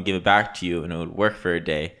all up and give it back to you, and it would work for a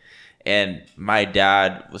day. And my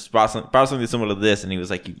dad brought something similar to this, and he was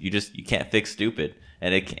like, "You can't fix stupid."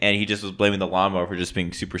 And he just was blaming the lawnmower for just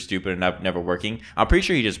being super stupid and never working. I'm pretty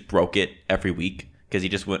sure he just broke it every week because he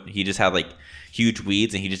just had like huge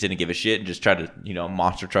weeds and he just didn't give a shit and just tried to, you know,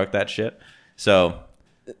 monster truck that shit. So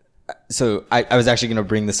I was actually gonna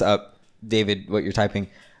bring this up, David, what you're typing.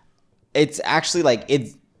 It's actually like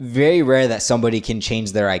it's very rare that somebody can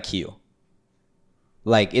change their IQ.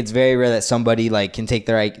 Like it's very rare that somebody like can take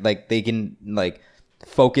their like they can like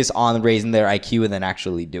focus on raising their IQ and then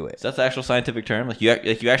actually do it. so that's the actual scientific term. Like you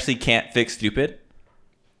actually can't fix stupid.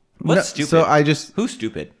 What's No, stupid? So Who's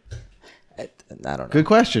stupid? I don't know. good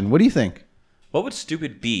question. What do you think? What would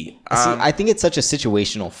stupid be? See, I think it's such a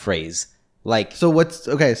situational phrase. Like So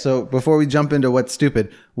so before we jump into what's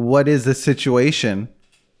stupid, what is the situation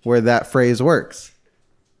where that phrase works?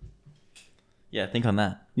 Yeah, think on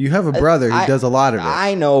that. You have a brother who does a lot of it.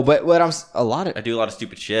 I know, but what I do a lot of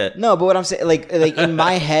stupid shit. No, but what I'm saying, like in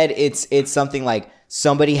my head, it's something like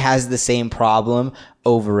somebody has the same problem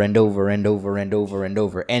over and over and over and over and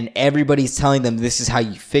over, and everybody's telling them this is how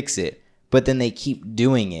you fix it, but then they keep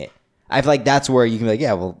doing it. I feel like that's where you can be like,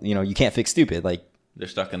 yeah, well, you know, you can't fix stupid. Like, They're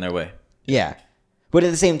stuck in their way. yeah, but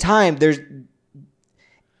at the same time,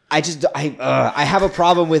 I have a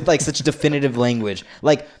problem with like such definitive language,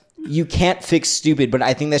 like. You can't fix stupid, but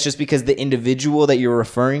I think that's just because the individual that you're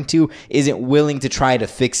referring to isn't willing to try to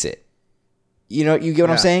fix it. You know, you get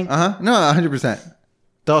what I'm saying? No, 100%.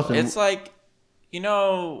 Dalton, It's like, you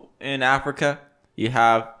know, in Africa, you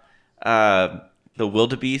have the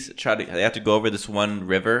wildebeest they have to go over this one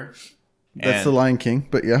river. that's and- the Lion King,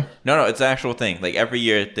 but yeah. No, it's an actual thing. Like every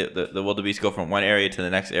year, the wildebeest go from one area to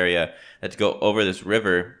the next area. They have to go over this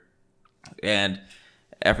river, and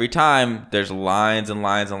every time there's lines and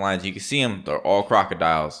lines and lines. You can see them. They're all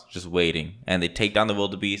crocodiles just waiting, and they take down the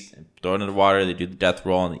wildebeest and throw it in the water. They do the death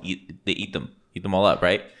roll and they eat them all up.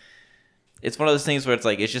 Right? It's one of those things where it's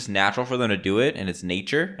like it's just natural for them to do it, and it's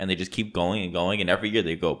nature, and they just keep going and going. And every year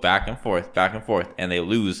they go back and forth, and they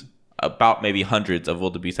lose about maybe hundreds of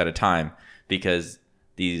wildebeest at a time because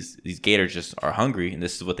these gators just are hungry, and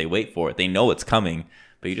this is what they wait for. They know it's coming,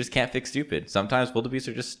 but you just can't fix stupid. Sometimes wildebeest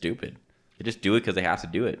are just stupid. They just do it because they have to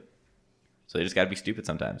do it. So they just got to be stupid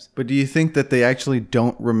sometimes. But do you think that they actually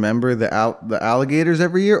don't remember the alligators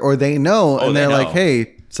every year, or they know and they they're know. like,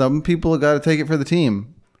 hey, some people got to take it for the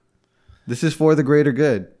team. This is for the greater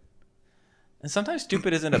good. And sometimes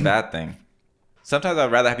stupid isn't a bad thing. Sometimes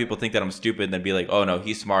I'd rather have people think that I'm stupid than be like, oh no,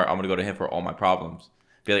 he's smart. I'm going to go to him for all my problems.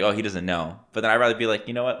 Be like, oh, he doesn't know. But then I'd rather be like,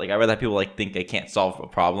 you know what? Like, I'd rather have people like think they can't solve a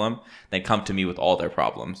problem than come to me with all their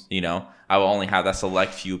problems. You know, I will only have that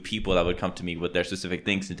select few people that would come to me with their specific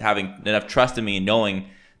things, and having enough trust in me and knowing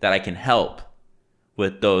that I can help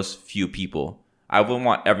with those few people. I wouldn't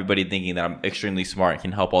want everybody thinking that I'm extremely smart and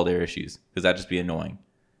can help all their issues, because that'd just be annoying,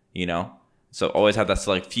 you know? So always have that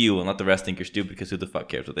select few and let the rest think you're stupid, because who the fuck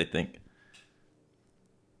cares what they think?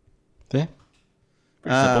 Yeah.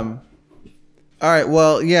 Pretty simple. All right.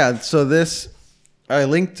 Well, yeah. So I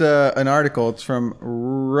linked an article. It's from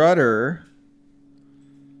Rudder.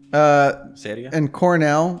 Say it again. And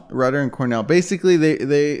Cornell, Rudder and Cornell. Basically,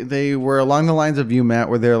 they were along the lines of you, Matt,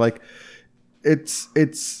 where they're like, it's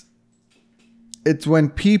when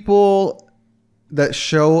people that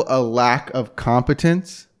show a lack of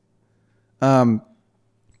competence,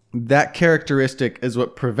 that characteristic is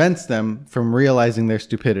what prevents them from realizing their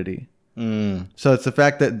stupidity. So it's the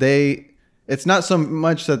fact that it's not so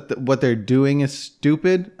much that what they're doing is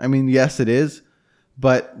stupid. I mean, yes, it is.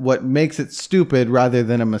 But what makes it stupid rather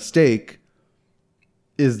than a mistake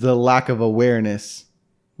is the lack of awareness.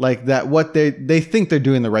 Like that what they think they're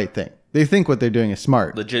doing the right thing. They think what they're doing is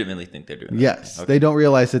smart. Legitimately think they're doing that. Yes. Okay. They don't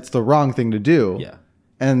realize it's the wrong thing to do. Yeah.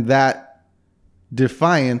 And that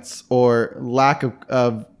defiance or lack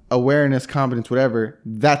of awareness, competence, whatever,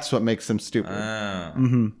 that's what makes them stupid.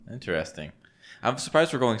 Interesting. I'm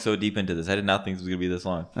surprised we're going so deep into this. I did not think this was going to be this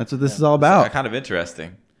long. That's what this is all about. It's kind of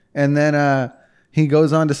interesting. And then he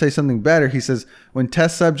goes on to say something better. He says, when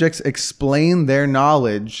test subjects explain their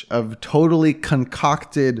knowledge of totally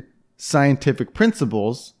concocted scientific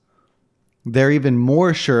principles, they're even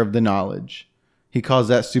more sure of the knowledge. He calls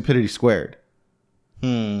that stupidity squared.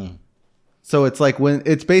 So it's like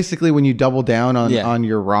it's basically when you double down on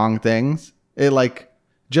your wrong things. It like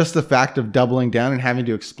just the fact of doubling down and having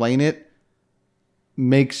to explain it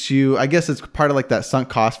makes you, I guess it's part of like that sunk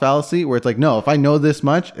cost fallacy where it's like, no, if I know this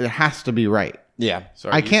much, it has to be right. Yeah. So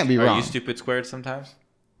I can't be wrong. Are you stupid squared sometimes?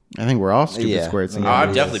 I think we're all stupid squared Oh, sometimes.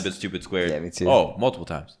 I've definitely been stupid squared. Yeah, me too. Oh, multiple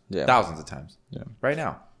times. Yeah. Thousands of times. Yeah. Right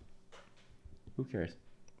now. Who cares?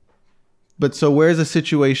 But so where's a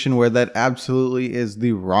situation where that absolutely is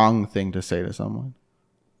the wrong thing to say to someone?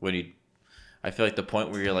 I feel like the point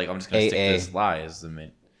where you're like, I'm just going to stick to this lie is the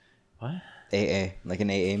main. What? AA, like an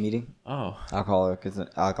AA meeting. Oh. Alcoholics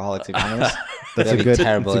Anonymous. That's That'd a be good,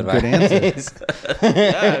 terrible that's a good advice. answer.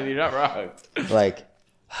 Yeah, you're not wrong. Like,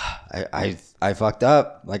 I fucked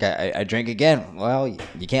up. Like I drank again. Well,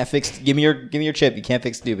 you can't fix. Give me your chip. You can't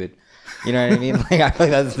fix stupid. You know what I mean? Like I feel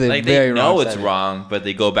like that's the Like very they know wrong it's side. wrong, but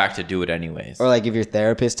they go back to do it anyways. Or like if your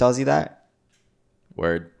therapist tells you that,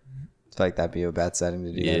 Word. I feel like that'd be a bad setting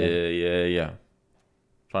to do that in. Yeah.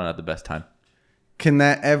 Probably not the best time. Can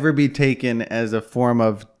that ever be taken as a form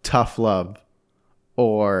of tough love?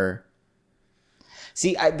 Or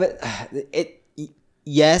See,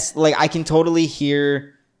 yes, like I can totally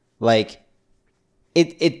hear, like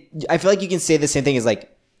it. I feel like you can say the same thing as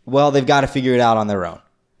like, well, they've got to figure it out on their own.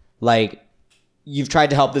 Like you've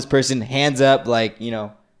tried to help this person, hands up, like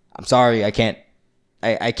I'm sorry, I can't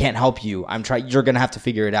help you. You're gonna have to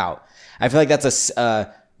figure it out. I feel like that's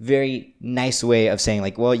a very nice way of saying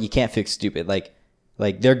like, well, you can't fix stupid. Like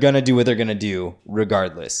they're gonna do what they're gonna do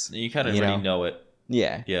regardless. You kind of already know it.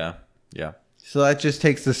 Yeah. Yeah. so that just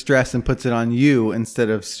takes the stress and puts it on you instead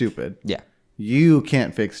of stupid. Yeah. You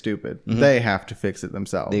can't fix stupid. They have to fix it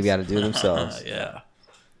themselves. They've got to do it themselves. Yeah.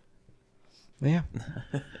 Yeah.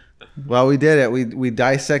 Well, we did it. We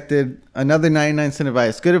dissected another 99-cent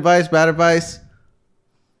advice. Good advice, bad advice.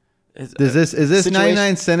 Is this Situation-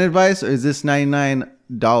 99-cent advice or is this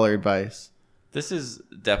 $99 advice? This is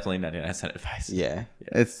definitely 99-cent advice. Yeah.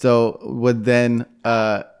 It's so would then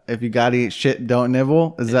if you gotta eat shit, don't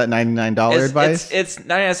nibble. Is that $99 advice? It's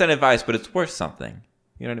 99-cent advice, but it's worth something.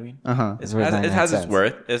 You know what I mean? Uh-huh. It's worth It 99 has its cents.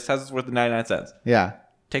 worth. It has its worth of 99 cents. Yeah.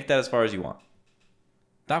 Take that as far as you want.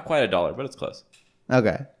 Not quite $1, but it's close.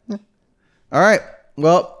 Okay. All right.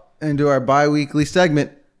 Well, into our bi-weekly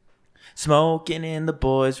segment. Smoking in the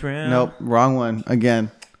boys' room. Nope, wrong one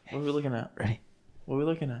again. What are we looking at? Ready? What are we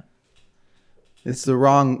looking at? It's the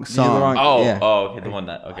wrong song. wrong- Oh, Yeah. Okay, the one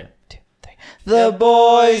that. Okay. 1, 2, 3. The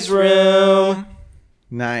boys' room.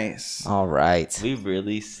 Nice. All right. We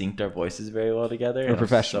really synced our voices very well together. We're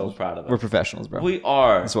professionals. I'm so proud of us. We're professionals, bro. We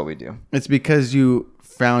are. That's what we do. It's because you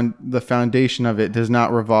found the foundation of it does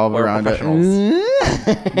not revolve We're around professionals.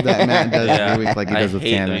 that Matt does every week like he I does with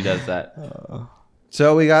hate when Canada. he does that.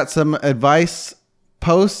 So we got some advice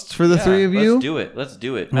posts for the three of you. Let's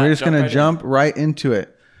do it. We're Matt, just going to right in. jump right into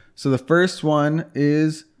it. So the first one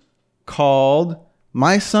is called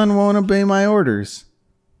My Son Won't Obey My Orders.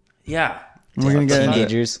 Yeah. And we're going to get into it.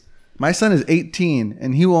 Teenagers. My son is 18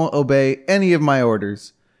 and he won't obey any of my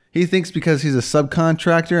orders. He thinks because he's a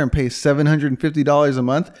subcontractor and pays $750 a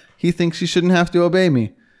month, he thinks he shouldn't have to obey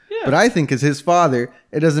me. Yeah. But I think as his father,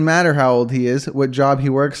 it doesn't matter how old he is, what job he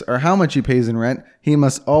works, or how much he pays in rent, he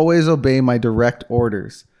must always obey my direct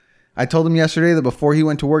orders. I told him yesterday that before he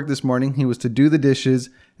went to work this morning, he was to do the dishes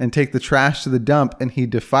and take the trash to the dump, and he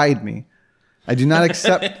defied me. I do not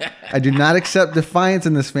accept defiance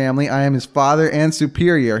in this family. I am his father and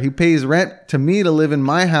superior. He pays rent to me to live in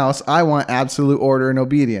my house. I want absolute order and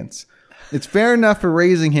obedience. It's fair enough for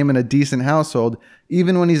raising him in a decent household.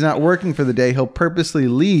 Even when he's not working for the day, he'll purposely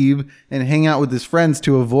leave and hang out with his friends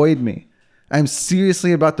to avoid me. I'm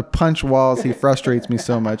seriously about to punch walls. He frustrates me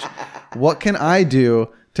so much. What can I do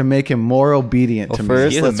to make him more obedient to me?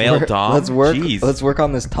 First, He is a male dom? Jeez. Let's work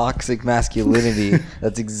on this toxic masculinity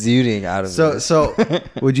that's exuding out of this. So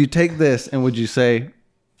would you take this and would you say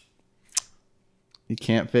you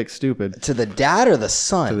can't fix stupid To the dad or the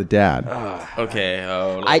son? to the dad? Okay.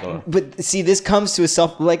 Oh, But see, this comes to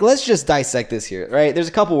a let's just dissect this here, right? There's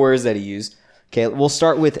a couple words that he used. Okay, we'll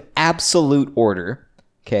start with absolute order.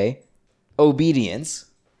 Okay, obedience,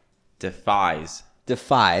 defies.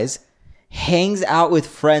 hangs out with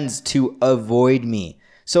friends to avoid me.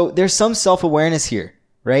 So there's some self-awareness here,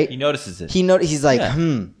 right? He notices it. He's like,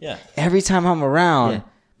 Yeah. every time I'm around, Yeah.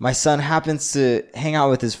 my son happens to hang out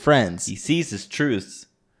with his friends. He sees his truths,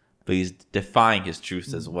 but he's defying his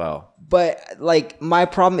truths as well. But like my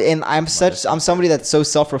problem, and I'm somebody that's so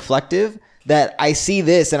self-reflective that I see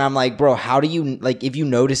this and I'm like, bro, how do you, like, if you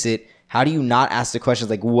notice it, how do you not ask the questions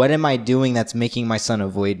like, what am I doing that's making my son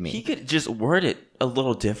avoid me? He could just word it a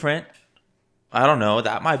little different. I don't know.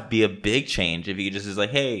 That might be a big change if he just is like,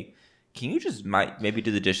 hey, can you just maybe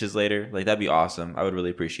do the dishes later? Like, that'd be awesome. I would really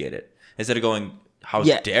appreciate it. Instead of going, how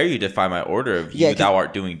dare you defy my order of thou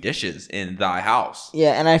art doing dishes in thy house?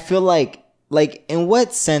 Yeah, and I feel like in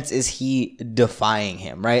what sense is he defying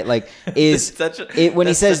him, right? Like, is when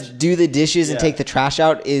he says do the dishes and take the trash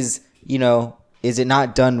out, is it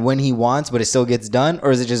not done when he wants, but it still gets done,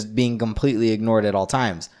 or is it just being completely ignored at all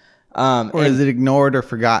times? Or is it ignored or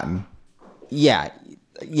forgotten? Yeah.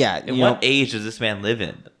 And what age does this man live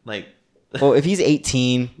in? Like, well, if he's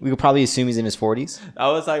 18, we could probably assume he's in his 40s. I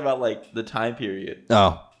was talking about like the time period.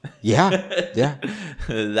 Oh, yeah.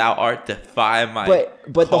 Thou art defy my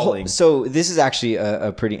but calling. So this is actually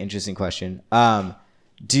a pretty interesting question. When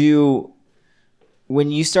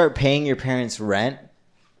you start paying your parents rent,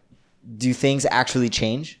 do things actually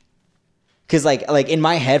change? Because like in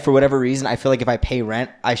my head, for whatever reason, I feel like if I pay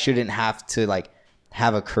rent, I shouldn't have to like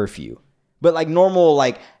have a curfew. But like normal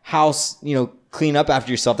like house, clean up after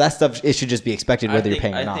yourself, that stuff, it should just be expected whether you're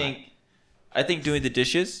paying or not. I think doing the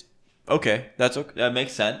dishes, okay, that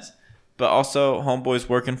makes sense. But also, homeboy's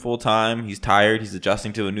working full time. He's tired. He's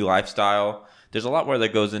adjusting to a new lifestyle. There's a lot more that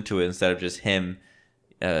goes into it instead of just him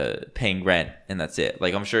paying rent and that's it.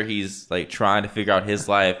 Like, I'm sure he's like trying to figure out his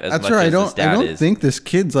life as much as his dad is. I don't think this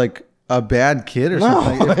kid's like a bad kid or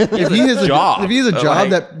something. If he has a job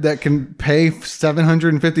that can pay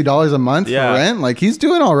 $750 a month for rent, like he's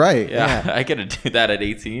doing all right. Yeah. I could do that at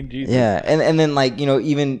 18. Jesus. Yeah, and then like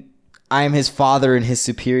even I'm his father and his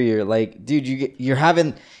superior. Like, dude, you're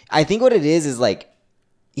having. I think what it is like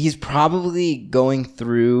he's probably going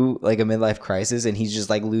through like a midlife crisis and he's just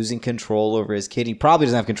like losing control over his kid. He probably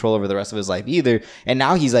doesn't have control over the rest of his life either. And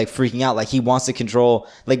now he's like freaking out. Like he wants to control,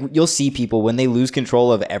 like you'll see people when they lose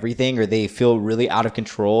control of everything or they feel really out of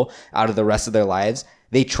control out of the rest of their lives,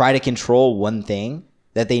 they try to control one thing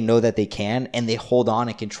that they know that they can and they hold on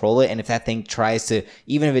and control it. And if that thing tries to,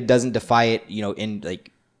 even if it doesn't defy it,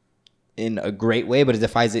 in a great way, but it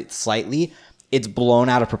defies it slightly, it's blown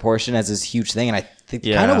out of proportion as this huge thing. And I think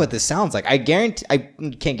kind of what this sounds like. I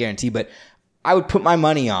can't guarantee, but I would put my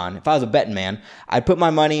money on, if I was a betting man, I'd put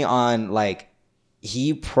my money on like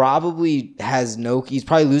he's probably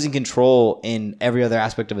losing control in every other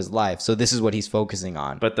aspect of his life. So this is what he's focusing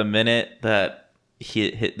on. But the minute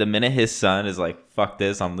his son is like, fuck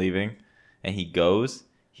this, I'm leaving, and he goes,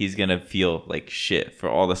 he's going to feel like shit for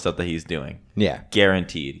all the stuff that he's doing. Yeah.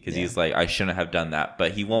 Guaranteed. Because he's like, I shouldn't have done that.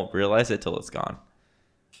 But he won't realize it till it's gone.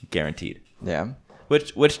 Guaranteed. Yeah.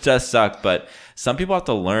 Which does suck. But some people have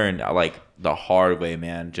to learn like the hard way,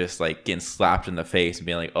 man. Just like getting slapped in the face and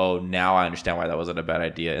being like, oh, now I understand why that wasn't a bad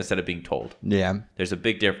idea. Instead of being told. Yeah. There's a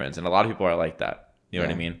big difference. And a lot of people are like that. You know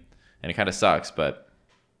what I mean? And it kind of sucks. But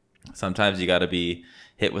sometimes you got to be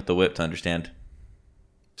hit with the whip to understand.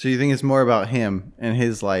 So you think it's more about him and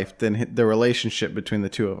his life than the relationship between the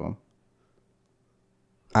two of them?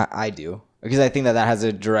 I do. Because I think that has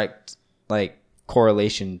a direct like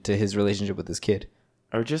correlation to his relationship with his kid.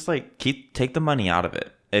 Or just like take the money out of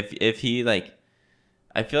it. If he like,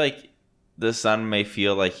 I feel like the son may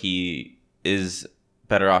feel like he is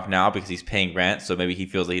better off now because he's paying rent. So maybe he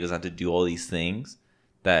feels like he doesn't have to do all these things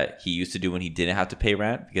that he used to do when he didn't have to pay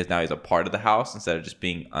rent, because now he's a part of the house instead of just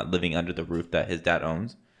being living under the roof that his dad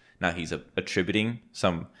owns. Now he's attributing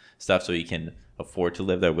some stuff so he can afford to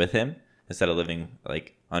live there with him instead of living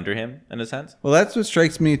like under him in a sense. Well, that's what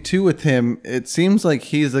strikes me too with him. It seems like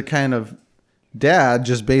he's the kind of dad,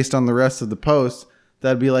 just based on the rest of the posts,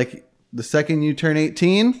 that'd be like, the second you turn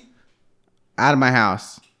 18, out of my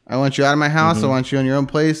house. I want you out of my house. Mm-hmm. I want you on your own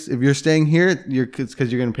place. If you're staying here, it's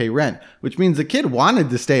because you're going to pay rent, which means the kid wanted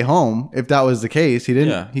to stay home. If that was the case, he didn't.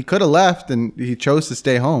 Yeah. He could have left, and he chose to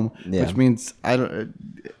stay home, which means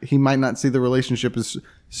he might not see the relationship as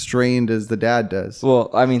strained as the dad does. Well,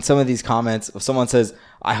 I mean, some of these comments, if someone says,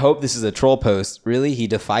 I hope this is a troll post. Really? He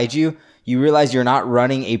defied you? You realize you're not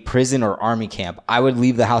running a prison or army camp. I would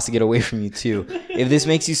leave the house to get away from you too. If this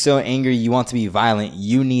makes you so angry you want to be violent,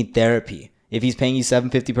 you need therapy. If he's paying you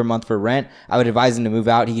 $750 per month for rent, I would advise him to move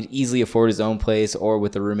out. He could easily afford his own place or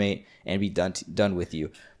with a roommate and be done with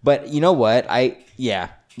you. But you know what?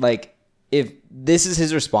 If this is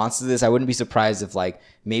his response to this, I wouldn't be surprised if like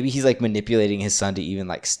maybe he's like manipulating his son to even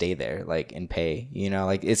like stay there, like and pay. You know,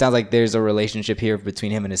 like it sounds like there's a relationship here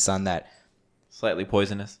between him and his son that slightly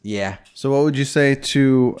poisonous. Yeah. So what would you say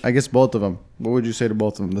to, I guess, both of them? What would you say to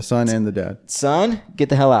both of them, the son and the dad? Son, get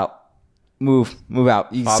the hell out. Move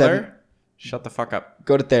out. Father, shut the fuck up.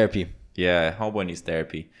 Go to therapy. Yeah, homeboy needs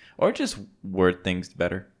therapy. Or just word things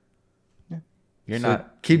better. Yeah. You're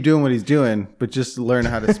not... Keep doing what he's doing, but just learn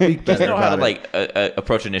how to speak better know how about to, it.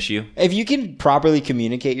 approach an issue. If you can properly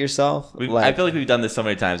communicate yourself... I feel like we've done this so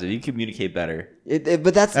many times. If you communicate better...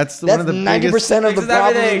 but that's one of the 90% of the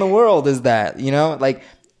problems in the world is that, you know? Like,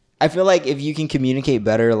 I feel like if you can communicate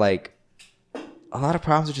better, like, a lot of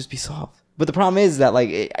problems would just be solved. But the problem is that, like,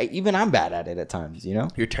 even I'm bad at it at times, you know?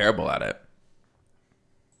 You're terrible at it.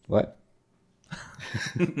 What?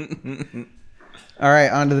 All right,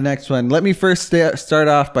 on to the next one. Let me first start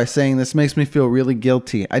off by saying this makes me feel really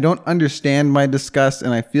guilty. I don't understand my disgust,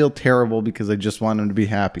 and I feel terrible because I just want him to be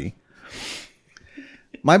happy.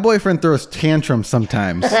 My boyfriend throws tantrums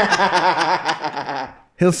sometimes.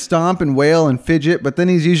 He'll stomp and wail and fidget, but then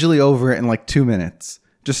he's usually over it in like 2 minutes.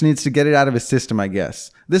 Just needs to get it out of his system, I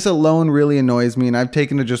guess. This alone really annoys me, and I've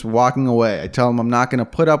taken to just walking away. I tell him I'm not going to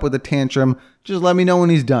put up with a tantrum. Just let me know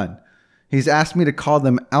when he's done. He's asked me to call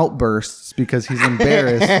them outbursts because he's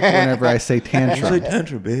embarrassed whenever I say tantrum. Say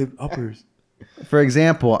tantrum, babe. Outburst. For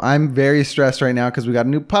example, I'm very stressed right now because we got a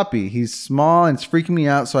new puppy. He's small and it's freaking me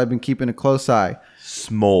out, so I've been keeping a close eye.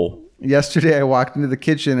 Small. Yesterday, I walked into the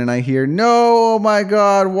kitchen and I hear, "No, oh my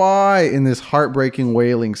God, why?" in this heartbreaking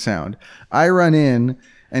wailing sound. I run in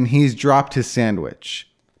and he's dropped his sandwich.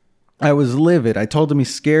 I was livid. I told him he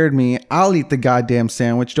scared me. I'll eat the goddamn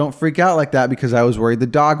sandwich. Don't freak out like that because I was worried the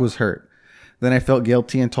dog was hurt. Then I felt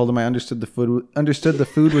guilty and told him I understood the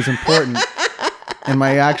food was important, and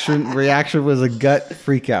my reaction was a gut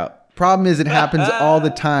freak out. Problem is, it happens all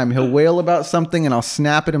the time. He'll wail about something, and I'll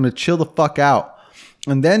snap at him to chill the fuck out.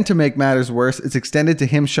 And then to make matters worse, it's extended to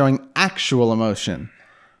him showing actual emotion.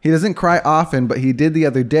 He doesn't cry often, but he did the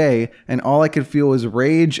other day, and all I could feel was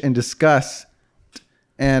rage and disgust.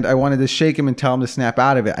 And I wanted to shake him and tell him to snap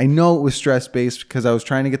out of it. I know it was stress-based because I was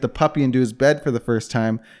trying to get the puppy into his bed for the first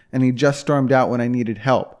time, and he just stormed out when I needed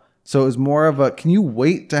help. So it was more of a, can you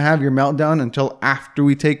wait to have your meltdown until after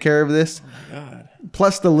we take care of this? Oh my God.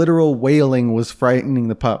 Plus the literal wailing was frightening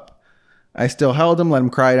the pup. I still held him, let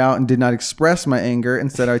him cry it out, and did not express my anger.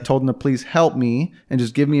 Instead, I told him to please help me and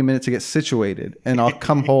just give me a minute to get situated, and I'll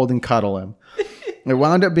come hold and cuddle him. It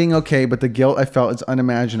wound up being okay, but the guilt I felt is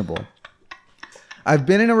unimaginable. I've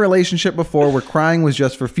been in a relationship before where crying was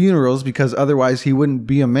just for funerals because otherwise he wouldn't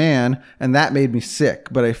be a man, and that made me sick.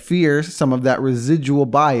 But I fear some of that residual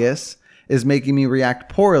bias is making me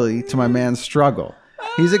react poorly to my man's struggle.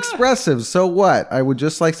 He's expressive, so what? I would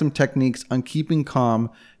just like some techniques on keeping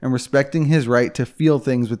calm and respecting his right to feel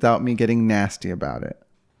things without me getting nasty about it.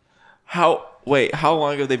 How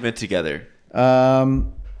long have they been together?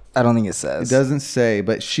 I don't think it says. It doesn't say,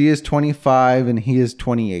 but she is 25 and he is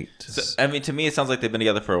 28. So, I mean, to me, it sounds like they've been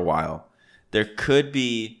together for a while. There could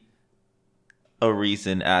be a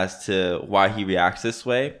reason as to why he reacts this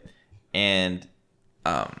way. And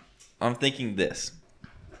I'm thinking this.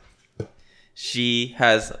 She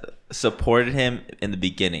has supported him in the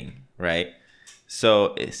beginning, right?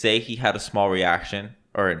 So say he had a small reaction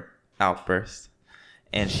or an outburst,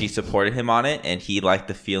 and she supported him on it, and he liked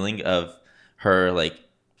the feeling of her, like,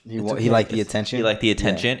 He liked the attention. He liked the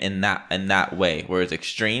attention in that way, where it's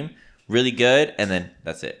extreme, really good, and then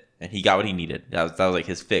that's it. And he got what he needed. That was like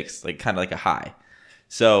his fix, like kind of like a high.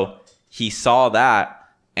 So he saw that,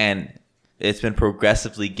 and it's been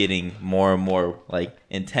progressively getting more and more like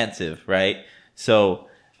intensive, right? So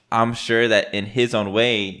I'm sure that in his own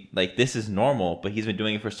way, like this is normal, but he's been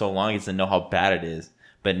doing it for so long, he doesn't know how bad it is.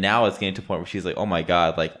 But now it's getting to a point where she's like, "Oh my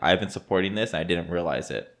God, like I've been supporting this, and I didn't realize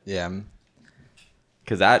it." Yeah.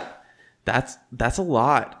 Because that's a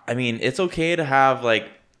lot. I mean, it's okay to have like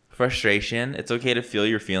frustration. It's okay to feel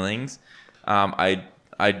your feelings. I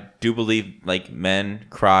do believe like men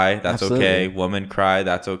cry. That's Absolutely. Okay. Women cry.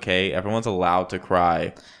 That's okay. Everyone's allowed to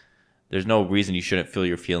cry. There's no reason you shouldn't feel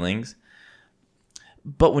your feelings.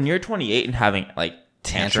 But when you're 28 and having like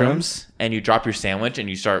tantrums and you drop your sandwich and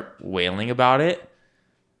you start wailing about it,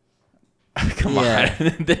 Come on.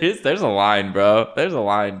 There's a line, bro. There's a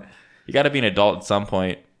line. You got to be an adult at some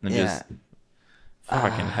point and just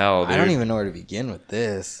fucking hell, dude. I don't even know where to begin with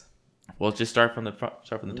this. Well, just start from the front,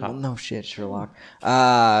 start from the top. Well, no shit, Sherlock.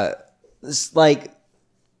 It's like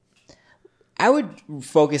I would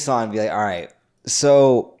focus on be like, all right,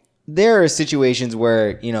 so there are situations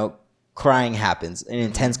where, you know, crying happens, an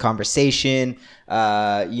intense conversation,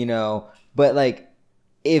 you know, but like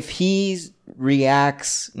if he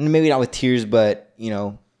reacts, maybe not with tears, but, you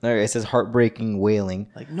know, it says heartbreaking wailing.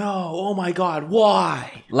 Like, no, oh my God,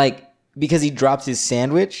 why? Like, because he drops his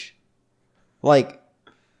sandwich? Like,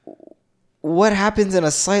 what happens in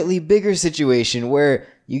a slightly bigger situation where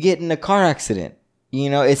you get in a car accident? You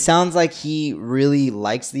know, it sounds like he really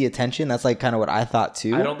likes the attention. That's like kind of what I thought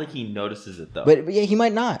too. I don't think he notices it though. But yeah, he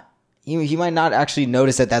might not. He might not actually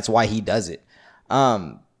notice that that's why he does it.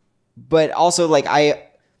 But also, like,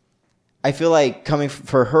 I feel like coming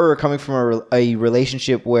from a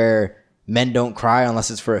relationship where men don't cry unless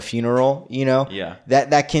it's for a funeral, you know? Yeah.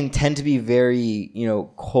 That can tend to be very, you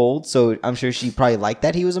know, cold. So I'm sure she probably liked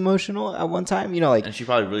that he was emotional at one time, you know, like. And she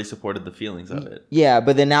probably really supported the feelings of it. Yeah,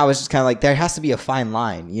 but then now it's just kind of like there has to be a fine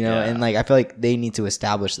line, you know? Yeah. And like I feel like they need to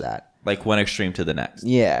establish that. Like one extreme to the next.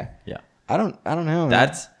 Yeah. Yeah. I don't know.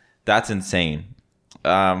 Man. That's insane.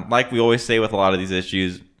 Like we always say with a lot of these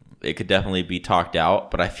issues, it could definitely be talked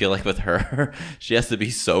out, but I feel like with her, she has to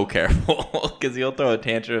be so careful because he'll throw a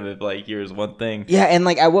tantrum if like here's one thing. Yeah, and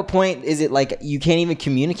like at what point is it like you can't even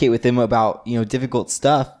communicate with him about, you know, difficult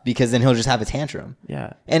stuff because then he'll just have a tantrum.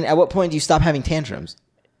 Yeah. And at what point do you stop having tantrums?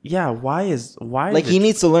 Yeah, why Like he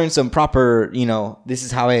needs to learn some proper, you know, this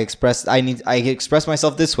is how I express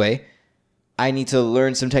myself this way. I need to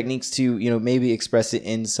learn some techniques to, you know, maybe express it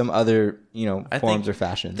in some other, you know, forms or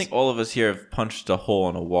fashions. I think all of us here have punched a hole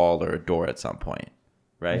in a wall or a door at some point,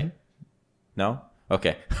 right? Mm-hmm. No?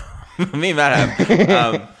 Okay. Me and Matt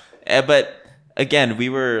have. But again, we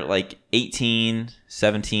were like 18,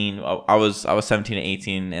 17. I was 17 and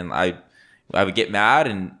 18, and I would get mad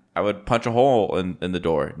and I would punch a hole in the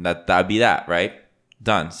door. And that'd be that, right?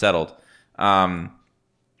 Done, settled. But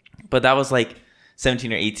that was like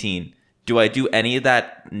 17 or 18. Do I do any of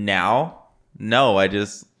that now? No, I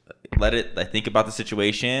just I think about the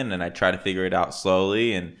situation and I try to figure it out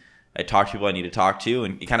slowly and I talk to people I need to talk to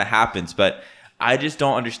and it kind of happens. But I just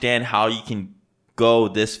don't understand how you can go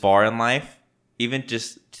this far in life, even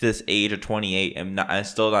just to this age of 28. I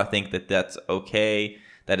still don't think that that's okay,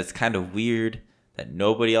 that it's kind of weird, that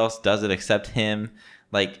nobody else does it except him.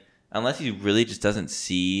 Like, unless he really just doesn't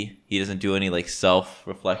see, he doesn't do any like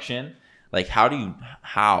self-reflection. Like, how,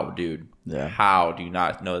 dude? Yeah. How do you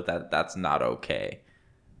not know that that's not okay?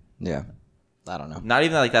 Yeah. I don't know. Not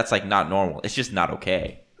even like that's like not normal. It's just not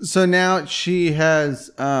okay. So now she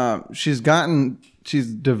has, she's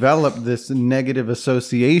developed this negative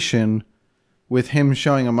association with him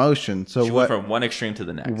showing emotion. So she went from one extreme to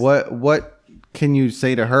the next. What can you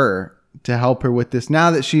say to her to help her with this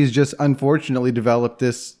now that she's just unfortunately developed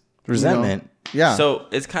this resentment? Yeah. So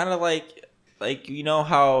it's kind of like, you know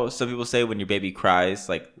how some people say when your baby cries,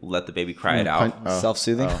 like, let the baby cry it out.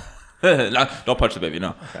 Self-soothing? No, don't punch the baby,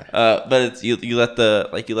 no. Okay. But it's you let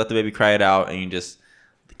the baby cry it out and you just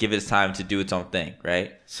give it its time to do its own thing,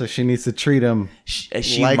 right? So she needs to treat him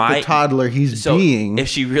she like might, the toddler he's being. If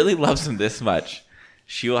she really loves him this much,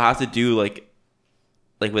 she will have to do like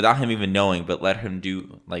without him even knowing, but let him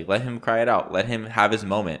cry it out. Let him have his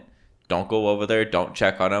moment. Don't go over there. Don't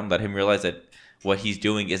check on him. Let him realize that what he's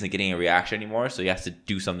doing isn't getting a reaction anymore, so he has to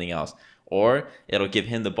do something else. Or it'll give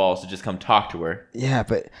him the balls to just come talk to her. Yeah,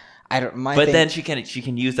 but I don't. Then she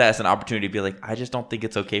can use that as an opportunity to be like, I just don't think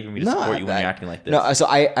it's okay for me to support you when you're acting like this. No, so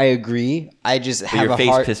I agree. I just have your a face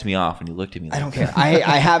hard. pissed me off when you looked at me. I don't care.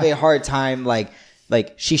 I have a hard time like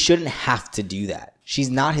she shouldn't have to do that. She's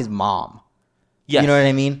not his mom. Yes. You know what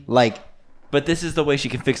I mean? Like. But this is the way she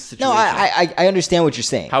can fix the situation. No, I understand what you're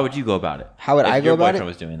saying. How would you go about it? How would I go about it? If your boyfriend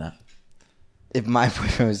was doing that. If my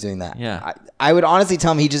boyfriend was doing that, yeah, I would honestly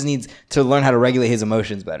tell him he just needs to learn how to regulate his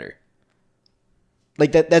emotions better.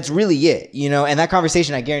 Like that's really it, you know. And that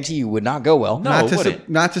conversation, I guarantee you, would not go well. No,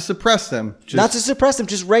 not to suppress them. Not to suppress them.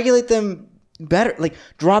 Just regulate them better. Like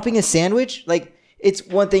dropping a sandwich. Like it's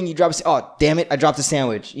one thing you drop. Oh damn it! I dropped a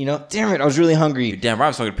sandwich. You know, damn it! I was really hungry. You're damn right. I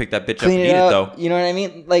was going to pick that bitch Clean up and eat it though. You know what I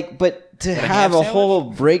mean? Like, but to have a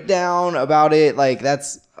whole breakdown about it, like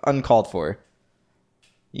that's uncalled for.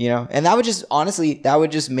 You know, and that would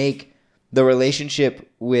just make the relationship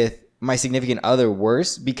with my significant other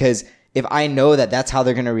worse because if I know that that's how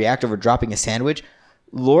they're going to react over dropping a sandwich,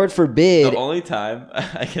 Lord forbid. The only time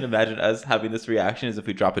I can imagine us having this reaction is if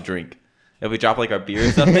we drop a drink. If we drop like our beer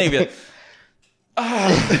or something, maybe like,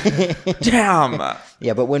 Damn.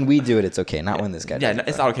 Yeah, but when we do it, it's okay. Not when this guy does Yeah, it. no,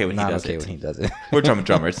 it's bro. not okay when he does okay it. when he does it. We're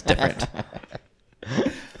drummer. It's different.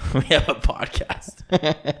 We have a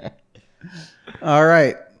podcast. All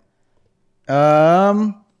right.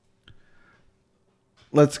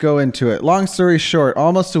 Let's go into it. Long story short,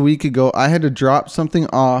 almost a week ago, I had to drop something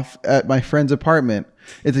off at my friend's apartment.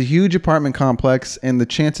 It's a huge apartment complex, and the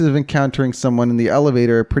chances of encountering someone in the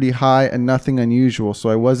elevator are pretty high and nothing unusual, so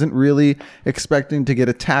I wasn't really expecting to get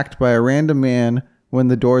attacked by a random man when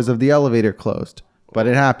the doors of the elevator closed. But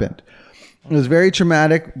it happened. It was very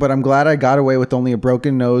traumatic, but I'm glad I got away with only a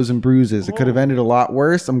broken nose and bruises. It could have ended a lot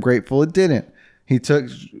worse. I'm grateful it didn't.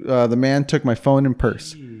 The man took my phone and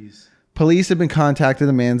purse. Police have been contacted.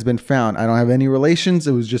 The man's been found. I don't have any relations.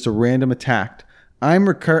 It was just a random attack. I'm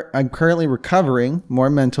currently recovering more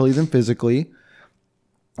mentally than physically,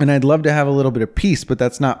 and I'd love to have a little bit of peace, but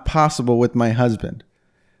that's not possible with my husband.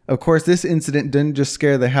 Of course, this incident didn't just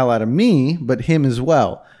scare the hell out of me, but him as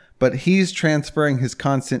well. But he's transferring his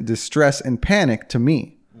constant distress and panic to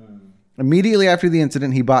me. Immediately after the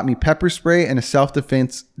incident, he bought me pepper spray and a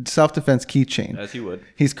self-defense keychain. As he would.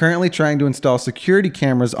 He's currently trying to install security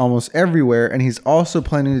cameras almost everywhere, and he's also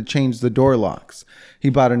planning to change the door locks.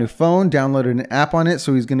 He bought a new phone, downloaded an app on it,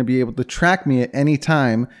 so he's going to be able to track me at any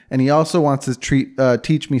time, and he also wants to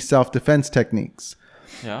teach me self-defense techniques.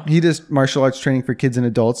 Yeah. He does martial arts training for kids and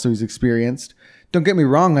adults, so he's experienced. Don't get me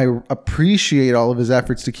wrong, I appreciate all of his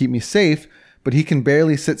efforts to keep me safe, but he can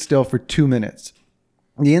barely sit still for 2 minutes.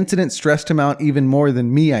 The incident stressed him out even more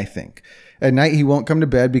than me, I think. At night, he won't come to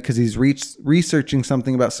bed because he's researching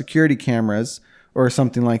something about security cameras or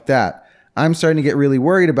something like that. I'm starting to get really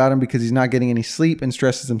worried about him because he's not getting any sleep and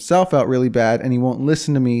stresses himself out really bad, and he won't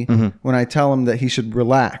listen to me when I tell him that he should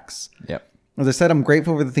relax. Yep. As I said, I'm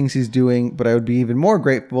grateful for the things he's doing, but I would be even more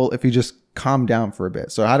grateful if he just calmed down for a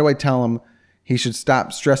bit. So how do I tell him he should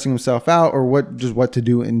stop stressing himself out, or what to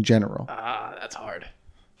do in general? That's hard.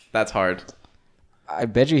 That's hard. I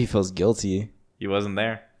bet you he feels guilty He wasn't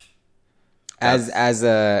there. as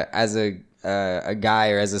a guy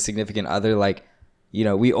or as a significant other. Like, you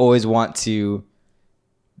know, we always want to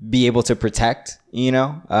be able to protect, you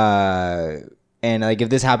know, and like if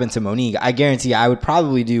this happened to Monique, I guarantee I would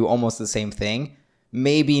probably do almost the same thing.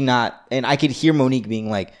 Maybe not. And I could hear Monique being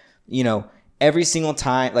like, you know, every single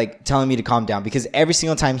time, like telling me to calm down, because every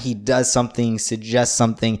single time he does something, suggests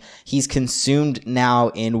something, he's consumed now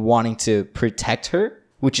in wanting to protect her,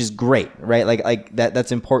 which is great, right? Like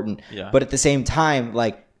that's important. Yeah. But at the same time,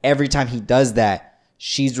 like every time he does that,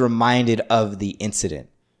 she's reminded of the incident.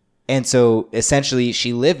 And so essentially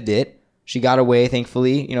she lived it. She got away,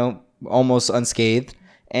 thankfully, you know, almost unscathed,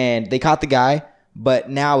 and they caught the guy. But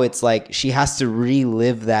now it's like she has to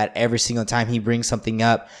relive that every single time he brings something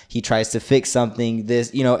up. He tries to fix something.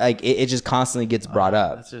 This, you know, like it just constantly gets brought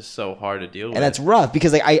up. That's just so hard to deal with. And that's rough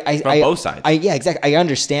because like From both sides. Yeah, exactly. I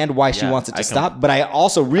understand why she wants it to stop, but I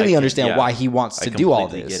also really understand why he wants to do all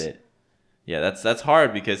this. Get it. Yeah, that's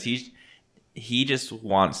hard because he just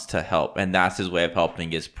wants to help, and that's his way of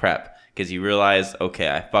helping is prep. Because he realized, okay,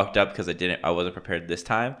 I fucked up because I wasn't prepared this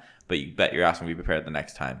time, but you bet your ass will be prepared the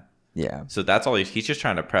next time. Yeah. So that's all he's just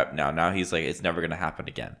trying to prep now. Now he's like, it's never going to happen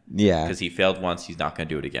again. Yeah. Because he failed once, he's not going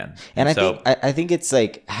to do it again. And I think it's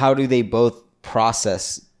like, how do they both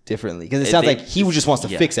process differently? Because it sounds like he just wants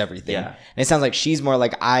to fix everything. Yeah. And it sounds like she's more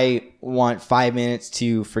like, I want 5 minutes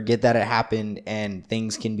to forget that it happened and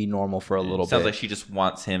things can be normal for a little bit. Sounds like she just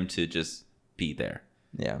wants him to just be there.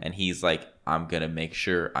 Yeah. And he's like, I'm going to make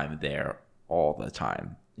sure I'm there all the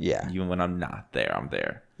time. Yeah. Even when I'm not there, I'm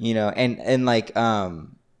there. You know, and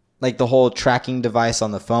like the whole tracking device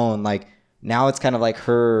on the phone, like now it's kind of like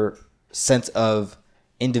her sense of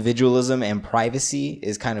individualism and privacy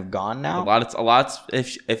is kind of gone now.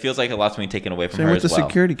 It feels like a lot's being taken away from Same her with as the well.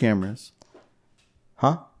 security cameras.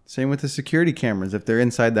 Huh? Same with the security cameras. If they're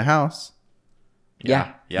inside the house.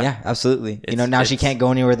 Yeah, absolutely. You know, now she can't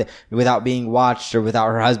go anywhere without being watched or without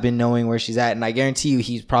her husband knowing where she's at. And I guarantee you,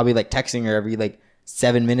 he's probably like texting her every like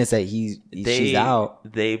 7 minutes that she's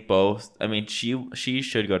out. They both. I mean, she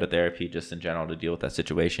should go to therapy just in general to deal with that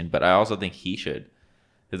situation. But I also think he should,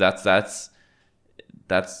 because that's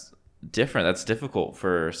different. That's difficult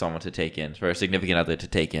for someone to take in, for a significant other to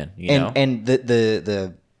take in. You know, and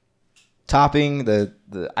the topping,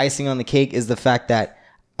 the icing on the cake is the fact that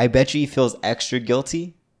I bet you he feels extra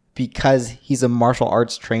guilty because he's a martial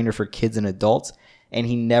arts trainer for kids and adults, and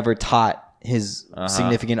he never taught his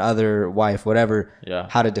significant other, wife, whatever,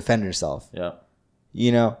 how to defend herself. Yeah.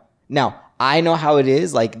 You know? Now, I know how it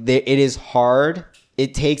is. Like, it is hard.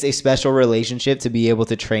 It takes a special relationship to be able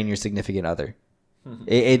to train your significant other.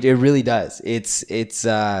 It really does. It's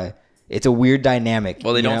It's a weird dynamic.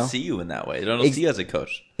 Well, they you don't know? see you in that way. They don't see you as a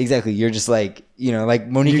coach. Exactly. You're just like, like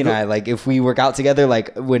Monique and I, like if we work out together,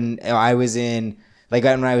 like when I was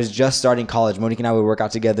just starting college, Monique and I would work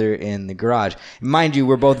out together in the garage. Mind you,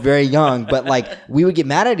 we're both very young, but like we would get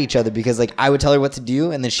mad at each other because like I would tell her what to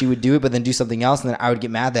do and then she would do it, but then do something else. And then I would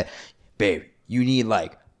get mad that, babe, you need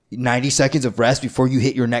like 90 seconds of rest before you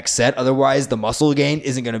hit your next set. Otherwise the muscle gain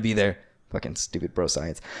isn't going to be there. Fucking stupid bro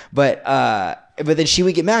science. But then she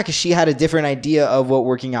would get mad because she had a different idea of what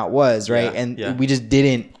working out was, right? We just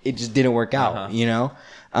didn't. It just didn't work out,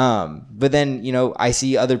 But then I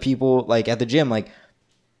see other people like at the gym, like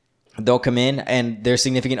they'll come in and their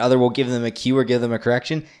significant other will give them a cue or give them a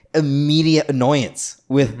correction. Immediate annoyance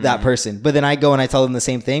with that person. But then I go and I tell them the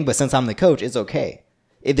same thing. But since I'm the coach, it's okay.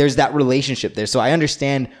 There's that relationship there, so I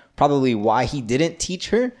understand probably why he didn't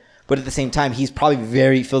teach her. But at the same time, he's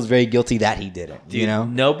probably feels very guilty that he didn't. Dude,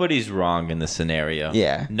 nobody's wrong in this scenario.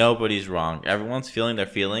 Yeah, nobody's wrong. Everyone's feeling their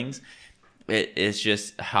feelings. It's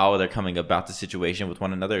just how they're coming about the situation with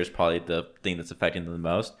one another is probably the thing that's affecting them the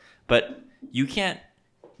most. But you can't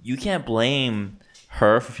blame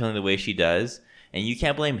her for feeling the way she does, and you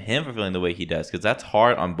can't blame him for feeling the way he does, because that's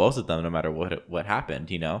hard on both of them, no matter what happened.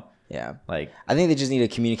 Yeah. Like, I think they just need to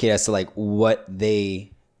communicate as to like what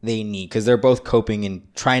they need, because they're both coping and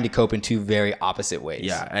trying to cope in two very opposite ways.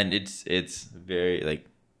 Yeah, and it's very like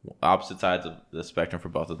opposite sides of the spectrum for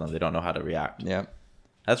both of them. They don't know how to react. Yeah.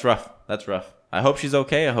 That's rough. I hope she's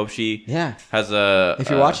okay. I hope she has If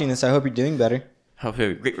you're watching this, I hope you're doing better. Hope you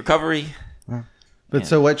have a great recovery. But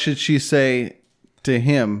so what should she say to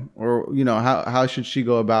him, or how should she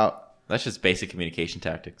go about? That's just basic communication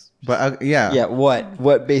tactics. But yeah.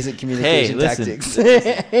 What basic communication tactics?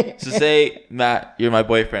 So say, Matt, you're my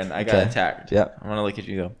boyfriend. I got attacked. Yeah. I'm gonna look at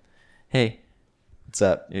you and go, hey, what's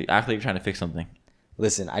up? You act like you're trying to fix something.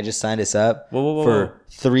 Listen, I just signed us up whoa. for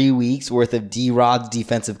 3 weeks worth of D-Rod's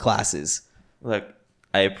defensive classes. Look,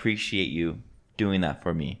 I appreciate you doing that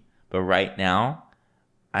for me, but right now,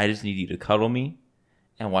 I just need you to cuddle me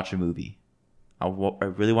and watch a movie. I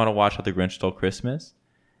really want to watch How the Grinch Stole Christmas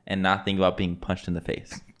and not think about being punched in the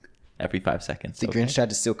face every 5 seconds. If the Grinch tried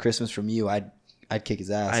to steal Christmas from you, I'd kick his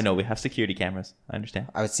ass. I know, we have security cameras. I understand.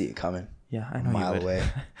 I would see it coming. Yeah, I know. A mile away.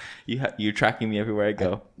 You're tracking me everywhere I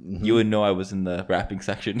go. You would know I was in the wrapping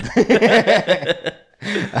section. But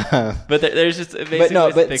there's just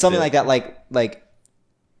but something like that, like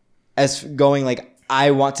as going like,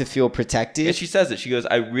 I want to feel protected. And she says it. She goes,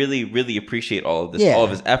 I really, really appreciate all of this, all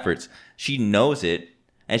of his efforts. She knows it,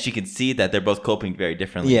 and she can see that they're both coping very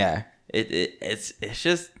differently. Yeah, it's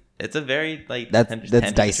a very like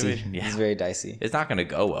that's dicey. Situation. Yeah. It's very dicey. It's not gonna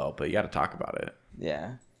go well, but you got to talk about it.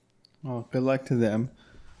 Yeah. Well, good luck to them.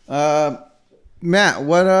 Matt,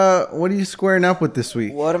 what are you squaring up with this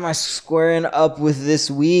week? What am I squaring up with this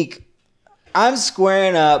week? I'm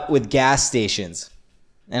squaring up with gas stations.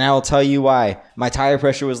 And I will tell you why. My tire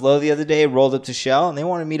pressure was low the other day, rolled up to Shell, and they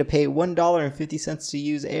wanted me to pay $1.50 to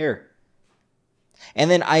use air. And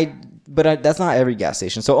then that's not every gas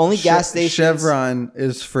station. So only gas stations. Chevron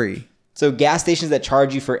is free. So gas stations that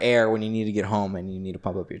charge you for air when you need to get home and you need to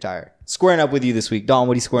pump up your tire. Squaring up with you this week. Dawn,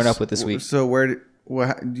 what are you squaring up with this week? So do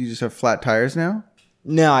you just have flat tires now?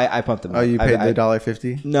 No, I pumped them up. Oh, you paid the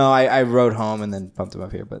 $1.50? No, I rode home and then pumped them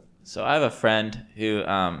up here. But so I have a friend who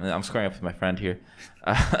I'm squaring up with my friend here.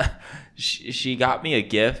 She got me a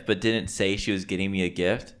gift, but didn't say she was getting me a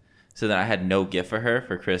gift. So then I had no gift for her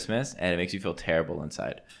for Christmas, and it makes me feel terrible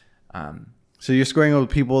inside. So you're squaring up with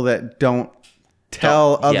people that don't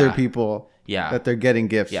tell other people that they're getting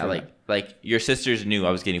gifts. Yeah, like your sisters knew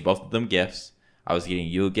I was getting both of them gifts. I was getting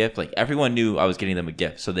you a gift. Like everyone knew I was getting them a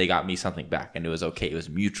gift, so they got me something back, and it was okay. It was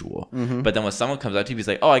mutual. Mm-hmm. But then when someone comes up to you, he's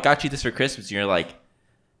like, "Oh, I got you this for Christmas," and you're like,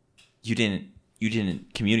 "You didn't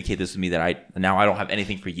communicate this with me that I don't have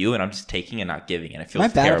anything for you, and I'm just taking and not giving, and I feel am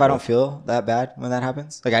I bad terrible. if I don't feel that bad when that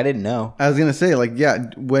happens? Like I didn't know. I was gonna say, like, yeah,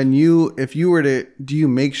 if you were to, do you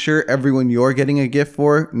make sure everyone you're getting a gift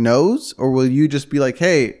for knows, or will you just be like,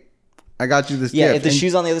 hey, I got you this gift? Yeah, if the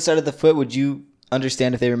shoe's on the other side of the foot, would you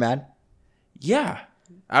understand if they were mad? Yeah,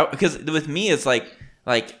 because with me, it's like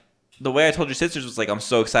the way I told your sisters was like, I'm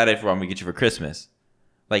so excited for what I'm gonna get you for Christmas.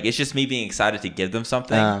 Like it's just me being excited to give them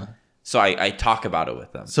something. So I talk about it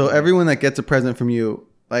with them. So everyone that gets a present from you,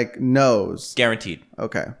 like, knows. Guaranteed.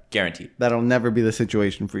 Okay. Guaranteed. That'll never be the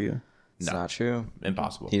situation for you. It's not true.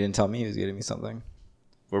 Impossible. He didn't tell me he was getting me something.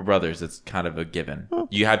 We're brothers. It's kind of a given.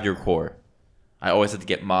 You have your core. I always have to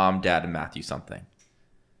get Mom, Dad, and Matthew something.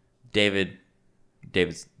 David's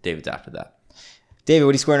after that. David, what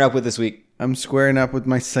are you squaring up with this week? I'm squaring up with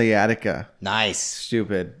my sciatica. Nice.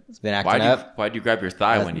 Stupid. It's been acting up. Why'd you grab your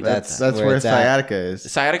thigh when you did That's that? where it's at. sciatica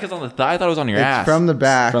is. Sciatica's on the thigh. I thought it was on your It's ass. from the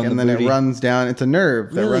back, From and the then booty. it runs down. It's a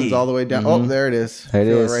nerve that Really? runs all the way down. Oh, there it is. There it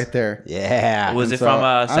Feel is. right there. Yeah. Was it So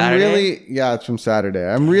from Saturday? It's from Saturday.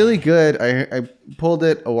 I'm really good. I pulled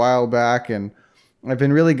it a while back, and I've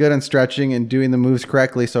been really good on stretching and doing the moves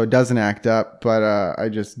correctly so it doesn't act up. But I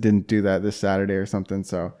just didn't do that this Saturday or something.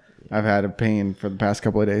 So I've had a pain for the past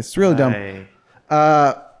couple of days. It's really dumb.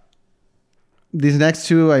 These next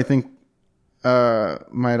two, I think,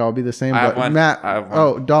 might all be the same. I have But one. Matt, I have one.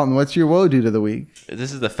 oh, Dalton, what's your woe dude of the week?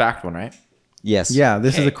 This is the fact one, right? Yes. Yeah,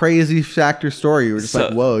 this is a crazy factor story. You were just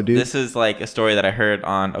like, whoa, dude. This is like a story that I heard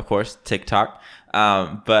on, of course, TikTok.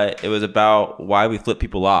 But it was about why we flip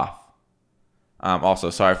people off. Also,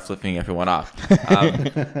 sorry for flipping everyone off.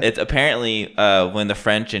 It's apparently when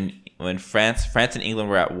France and England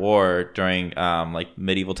were at war during like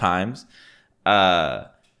medieval times,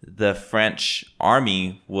 the French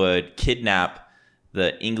army would kidnap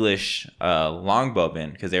the English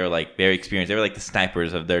longbowmen because they were like very experienced. They were like the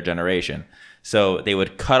snipers of their generation. So they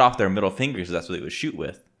would cut off their middle fingers. That's what they would shoot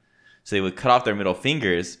with. So they would cut off their middle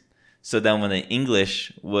fingers. So then when the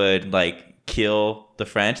English would like kill the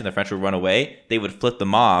French and the French would run away, they would flip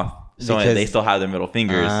them off. So Because- they still have their middle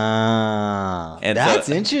fingers. And that's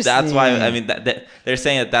so interesting. That's why, I mean, that they're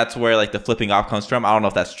saying that that's where like the flipping off comes from. I don't know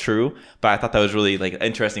if that's true, but I thought that was really like an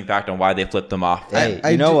interesting fact on why they flipped them off. Hey,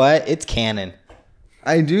 I you know do- what? It's canon.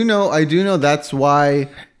 I do know that's why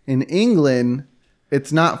in England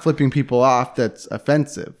it's not flipping people off that's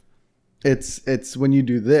offensive. It's when you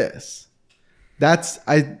do this.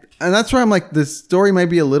 And that's where I'm like, the story might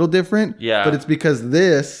be a little different. Yeah. But it's because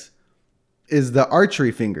this is the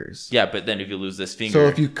archery fingers. Yeah, but then if you lose this finger, So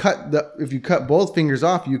if you cut both fingers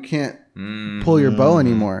off, you can't pull your bow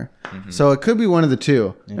anymore. So it could be one of the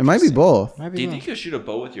two. It might be both. Might be do you wrong. think you could shoot a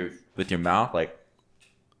bow with your mouth? Like,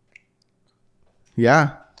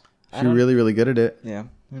 Yeah. If you're really, really good at it. Yeah.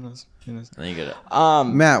 Who knows? Who knows? then you get it.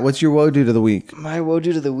 Matt, what's your woe dude of the week? My woe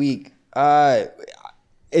dude of the week.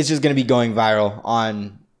 It's just gonna be going viral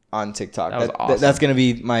on TikTok. That was awesome. That's gonna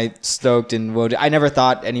be my stoked and woe dude. I never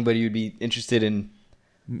thought anybody would be interested in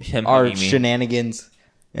Him our hugging me. shenanigans.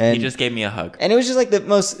 And He just gave me a hug. and it was just like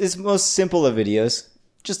it's most simple of videos.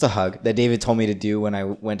 Just a hug that David told me to do when I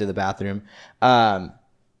went to the bathroom.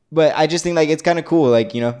 But I just think like it's kind of cool,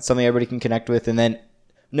 like, you know, something everybody can connect with. And then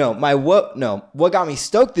what got me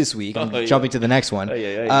stoked this week, I'm yeah. jumping to the next one,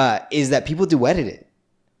 is that people duetted it.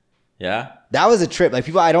 Yeah. That was a trip. Like,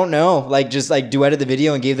 people I don't know, like, just like duetted the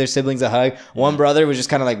video and gave their siblings a hug. One brother was just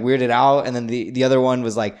kind of like weirded out, and then the other one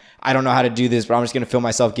was like, I don't know how to do this, but I'm just gonna film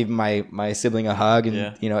myself giving my sibling a hug,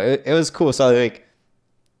 and you know, it was cool. So like,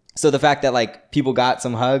 the fact that like people got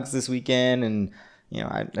some hugs this weekend, and you know,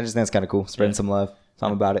 I just think that's kind of cool, spreading some love. So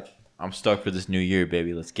I'm about it. I'm stoked for this new year,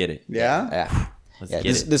 baby. Let's get it. Yeah? Yeah. Let's Yeah,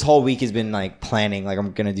 get it. this whole week has been like planning. Like,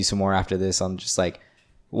 I'm gonna do some more after this. I'm just like,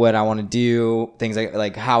 what I want to do, things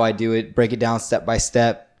like how I do it, break it down step by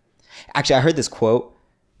step. Actually, I heard this quote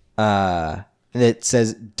that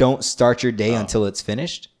says, "Don't start your day until it's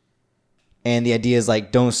finished," and the idea is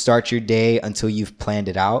like, don't start your day until you've planned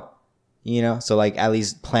it out. You know, so like at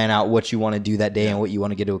least plan out what you want to do that day and what you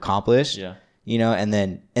want to get to accomplish. Yeah. You know, and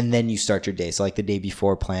then you start your day. So like the day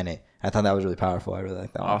before, plan it. I thought that was really powerful. I really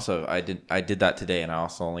like that one. Also, I did that today, and I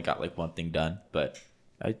also only got like one thing done, but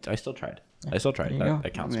I still tried. I still tried. you go.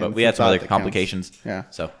 That counts. I mean, But it's we the had some thought other that complications. counts. Yeah.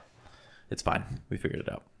 So it's fine. We figured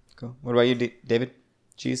it out. Cool. What about you, David?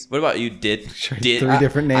 Cheese. What about you? Did Three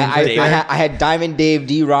different names. I, David. I had Diamond Dave,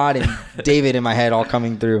 D-Rod, and David in my head all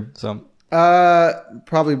coming through. So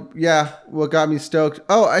Probably, yeah. What got me stoked?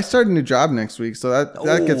 Oh, I start a new job next week, so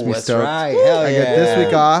that gets me that's stoked. right. Hell I get this yeah.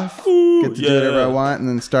 week off, get to do whatever I want, and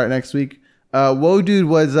then start next week. Woe dude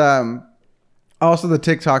was also the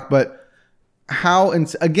TikTok, but how?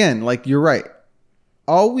 And again, like, you're right.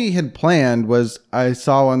 All we had planned was I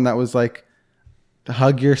saw one that was like,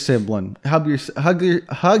 hug your sibling, hug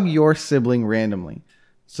your sibling randomly.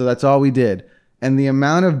 So that's all we did. And the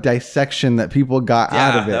amount of dissection that people got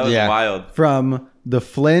out of it, that was Yeah. wild. from the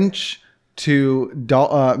flinch to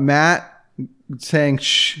Matt saying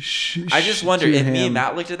shh. I just wonder to if me him. and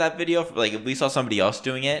Matt looked at that video, like if we saw somebody else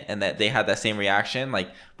doing it and that they had that same reaction, like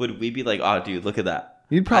would we be like, "Oh, dude, look at that"?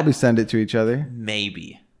 You'd probably send it to each other.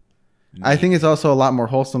 Maybe. I think it's also a lot more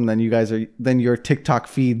wholesome than your TikTok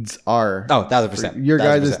feeds are. Oh, 1,000%. Your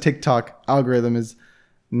guys' 1,000%. TikTok algorithm is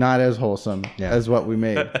not as wholesome Yeah. as what we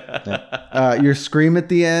made. Your scream at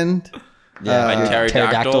the end Yeah, My your pterodactyl.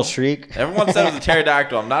 pterodactyl shriek. Everyone said it was a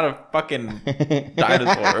pterodactyl. I'm not a fucking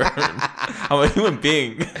dinosaur. I'm a human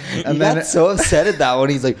being. He And got then- so upset at that one.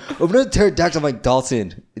 He's like, "I'm not a pterodactyl." I'm like,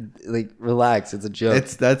 Dalton, like, relax. It's a joke.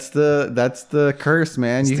 That's the curse,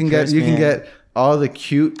 man. It's You the can curse, you can man. get all the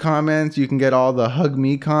cute comments. You can get all the hug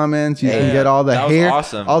me comments. You Yeah, can get all the that was hair,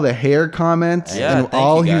 awesome. all the hair comments. Yeah, and thank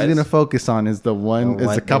all you, he's guys. gonna focus on is the one. The Is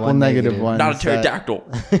one- a the couple one negative negative. ones. Not a that- pterodactyl.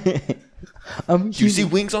 Do you see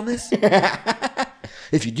wings on this?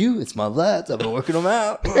 If you do, it's my lads. I've been working them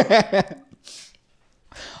out.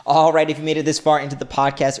 All right, if you made it this far into the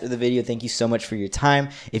podcast or the video, thank you so much for your time.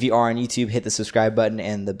 If you are on YouTube, hit the subscribe button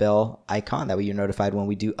and the bell icon. That way you're notified when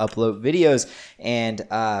we do upload videos. And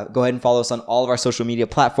go ahead and follow us on all of our social media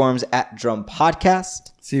platforms at Drum Podcast.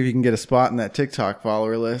 See if you can get a spot in that TikTok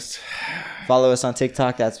follower list. Follow us on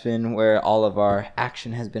TikTok. That's been where all of our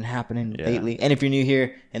action has been happening lately. And if you're new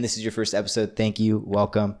here and this is your first episode, thank you.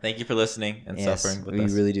 Welcome. Thank you for listening and Yes, suffering with we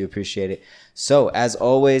us. really do appreciate it. So, as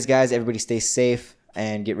always, guys, everybody stay safe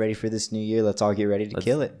and get ready for this new year. Let's all get ready to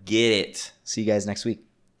kill it. Get it. See you guys next week.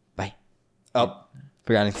 Bye. Oh,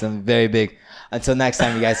 forgot something very big. Until next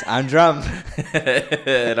time, you guys, I'm Drum.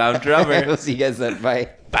 And I'm Drummer. We'll see you guys then. Bye.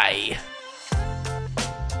 Bye.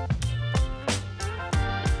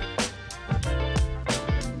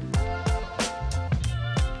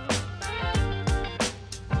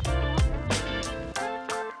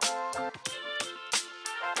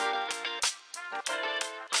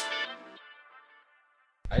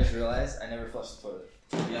 I just realized I never flushed the toilet.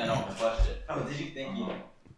 Yeah, I know. I flushed it. Oh, did you? Thank you.